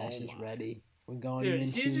mustaches Oh my. ready. We're going Dude,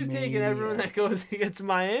 into he's just taking everyone that goes against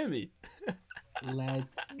Miami. Let's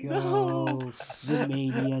go. No. The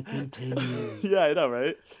mania continues. Yeah, I know,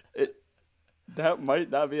 right? That might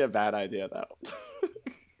not be a bad idea though.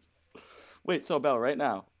 Wait, so Bell, right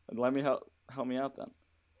now, let me help me out then.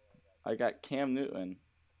 I got Cam Newton,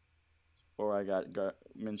 or I got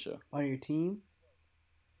Minshew. On your team?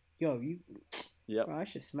 Yo, Yep. bro, I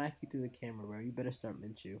should smack you through the camera, bro. You better start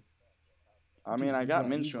Minshew. I mean, Dude, I you got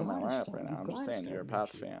got- you Minshew in my gotta lineup start- right you now. I'm just gotta saying, you're a start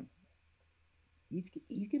Pats Minshew. fan. He's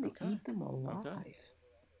gonna Okay. eat them alive.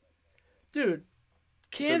 Dude,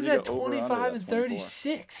 Cam's Does he at go over or under 25 that and 24?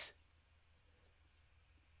 36.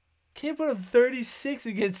 Cam put up 36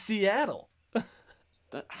 against Seattle.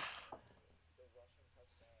 That,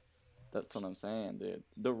 that's what I'm saying, dude.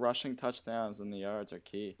 The rushing touchdowns and the yards are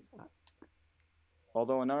key.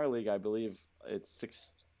 Although in our league, I believe it's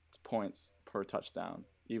 6 points per touchdown,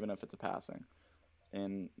 even if it's a passing.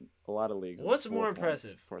 In a lot of leagues, it's What's 4 more points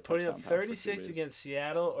impressive, for a putting up touchdown pass for 36 QBs. against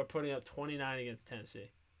Seattle or putting up 29 against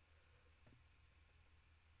Tennessee?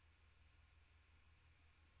 I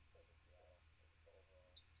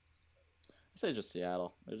say just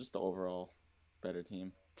Seattle. They're just the overall better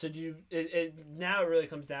team. So do you? Now it really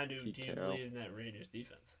comes down to Pete do you Carroll. believe in that Raiders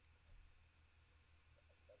defense?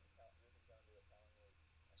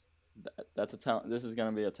 That's a This is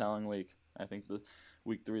gonna be a telling week. I think the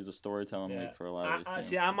week 3 is a storytelling week for a lot of these teams.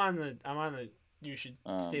 See, I'm on the. You should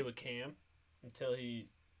stay Um, with Cam until he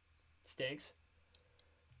stinks.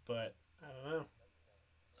 But I don't know.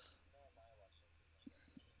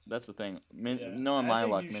 That's the thing. Yeah. Knowing I my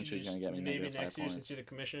think luck, you should Minshew's gonna just- get me maybe negative 5 next year, since points. you're the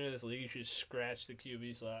commissioner of this league, you should scratch the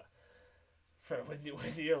QB slot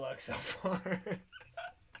with your luck so far.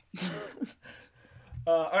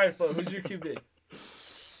 All right, Flo, who's your QB?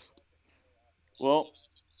 Well,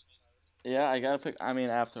 yeah, I gotta pick. I mean,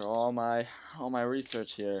 after all my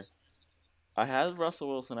research here, I had Russell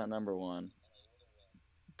Wilson at number 1,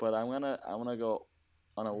 but I'm gonna go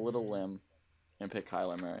on a little limb and pick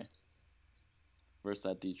Kyler Murray versus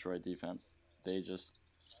that Detroit defense. They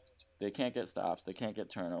can't get stops. They can't get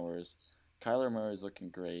turnovers. Kyler Murray's looking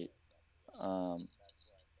great. I'm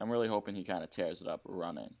really hoping he kind of tears it up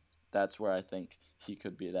running. That's where I think he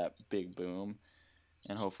could be that big boom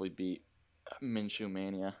and hopefully beat Minshew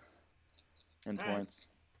Mania in All right. points.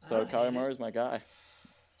 I So don't hate Kyler it. Murray's my guy.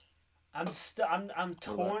 I'm about-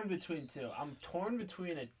 torn between two. I'm torn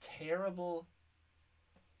between a terrible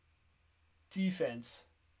defense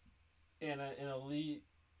and an elite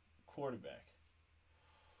quarterback.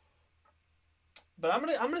 But I'm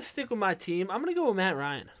gonna stick with my team. I'm gonna go with Matt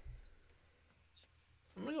Ryan.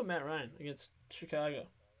 I'm gonna go with Matt Ryan against Chicago.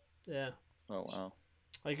 Yeah, Oh wow,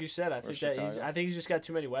 like you said, I think Chicago? I think he's just got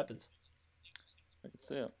too many weapons. I can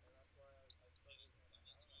see it.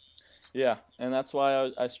 Yeah, and that's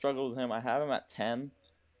why I struggle with him. I have him at 10,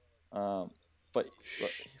 but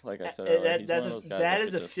like I said earlier, he's one of those guys that that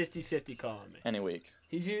is could a just 50-50 call on me. any week.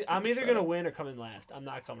 I'm either shut gonna up. win or come in last. I'm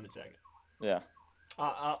not coming in second. Yeah,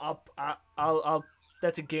 I'll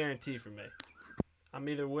that's a guarantee for me. I'm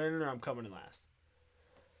either winning or I'm coming in last.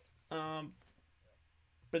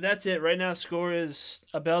 But that's it. Right now, score is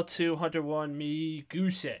Abel 2, Hunter 1, me,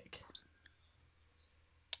 Goose Egg.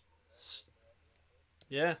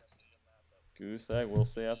 Yeah. goose egg. We'll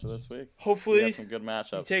see after this week. We Hopefully, got some good you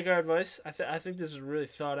matchups. take our advice. I think this is really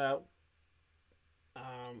thought out.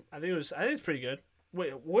 I think it's pretty good.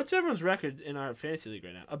 Wait, what's everyone's record in our fantasy league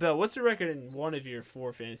right now? Abel, what's the record in one of your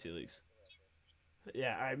 4 fantasy leagues?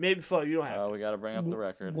 Yeah, all right. Maybe Flo, you don't have to. We got to bring up the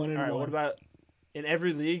record. 1 and All right. 1. What about in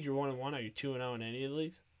every league? You're 1-1. Are you 2-0 in any of the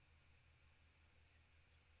leagues?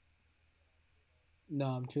 No,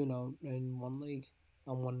 I'm 2-0 in one league.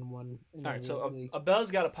 I'm 1-1 in All right. So league.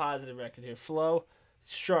 Abel's got a positive record here. Flo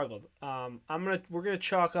struggled. We're gonna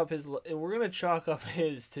chalk up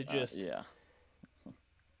his to just Yeah.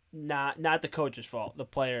 not the coach's fault. The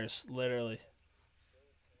players, literally.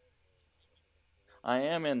 I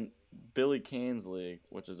am in Billy Kane's league,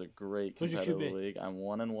 which is a great Who's your competitive QB? league. I'm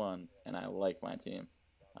 1-1, and I like my team.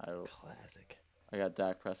 Classic. I got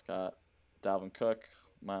Dak Prescott, Dalvin Cook,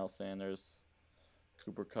 Miles Sanders,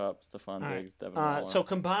 Cooper Kupp, Stephon All right. Diggs, Devin Waller. So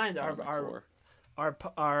combined, That's kinda my core.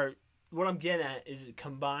 our what I'm getting at is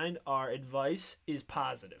combined our advice is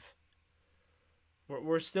positive.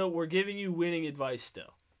 We're giving you winning advice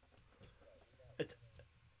still.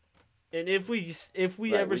 And if we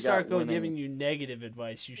Right, ever we start got winning- giving you negative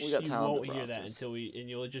advice, you got won't talented hear that rosters. and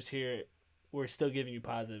you'll just hear we're still giving you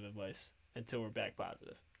positive advice until we're back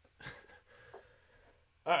positive.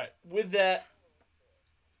 All right, with that.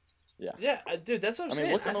 Yeah. Yeah, dude, that's what I'm I saying.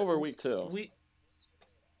 mean, looking over week 2,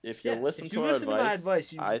 if you listen if to you our listen to my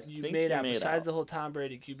advice, I you think made you out. made Besides out. the whole Tom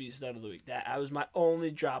Brady QB stud of the week, that was my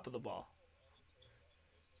only drop of the ball.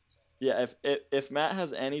 Yeah, if Matt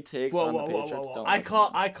has any takes Whoa, on whoa, the whoa, Patriots, whoa, whoa! don't I listen to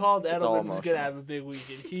him. called It's all Edelman was gonna emotional. have a big week,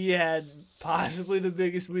 and he had possibly the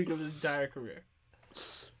biggest week of his entire career.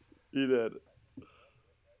 He did.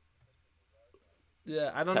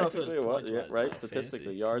 Yeah, I don't know if it was Technically, what? points Yeah, wise, right? not Statistically, fantasy,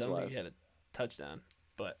 'cause yards I don't think wise. he had a touchdown,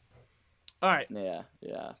 but all right. Yeah,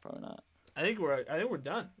 probably not. I think we're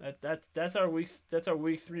done. That's our week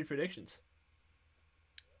 3 predictions.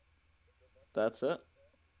 That's it.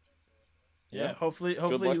 Yeah. Hopefully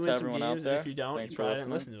luck you to win some everyone out games, and if there. you don't, Thanks you for probably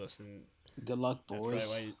didn't listening. listen to us. And Good luck, that's boys. probably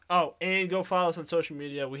why you... Oh, and go follow us on social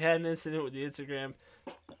media. We had an incident with the Instagram.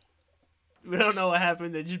 We don't know what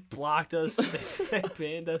happened. They just blocked us. They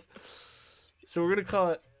banned us. So we're gonna call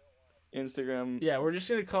it. Instagram. Yeah, we're just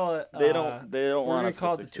gonna call it. They don't We're want gonna us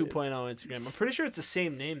call to it the succeed. 2.0 Instagram. I'm pretty sure it's the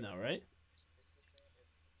same name though, right?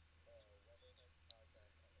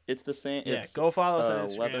 It's the same. Yeah, It's, go follow us on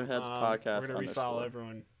Instagram. Leatherheads Podcast We're gonna refollow _.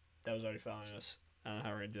 everyone that was already following us. I don't know how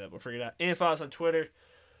we're gonna do that. We'll figure it out. And follow us on Twitter.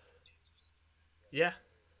 Yeah.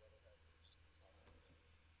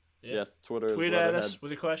 Yeah. Yes, Twitter Tweet is at us Leatherheads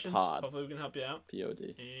with your questions. Pod. Hopefully we can help you out.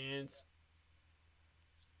 POD. And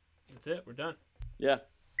that's it. We're done. Yeah,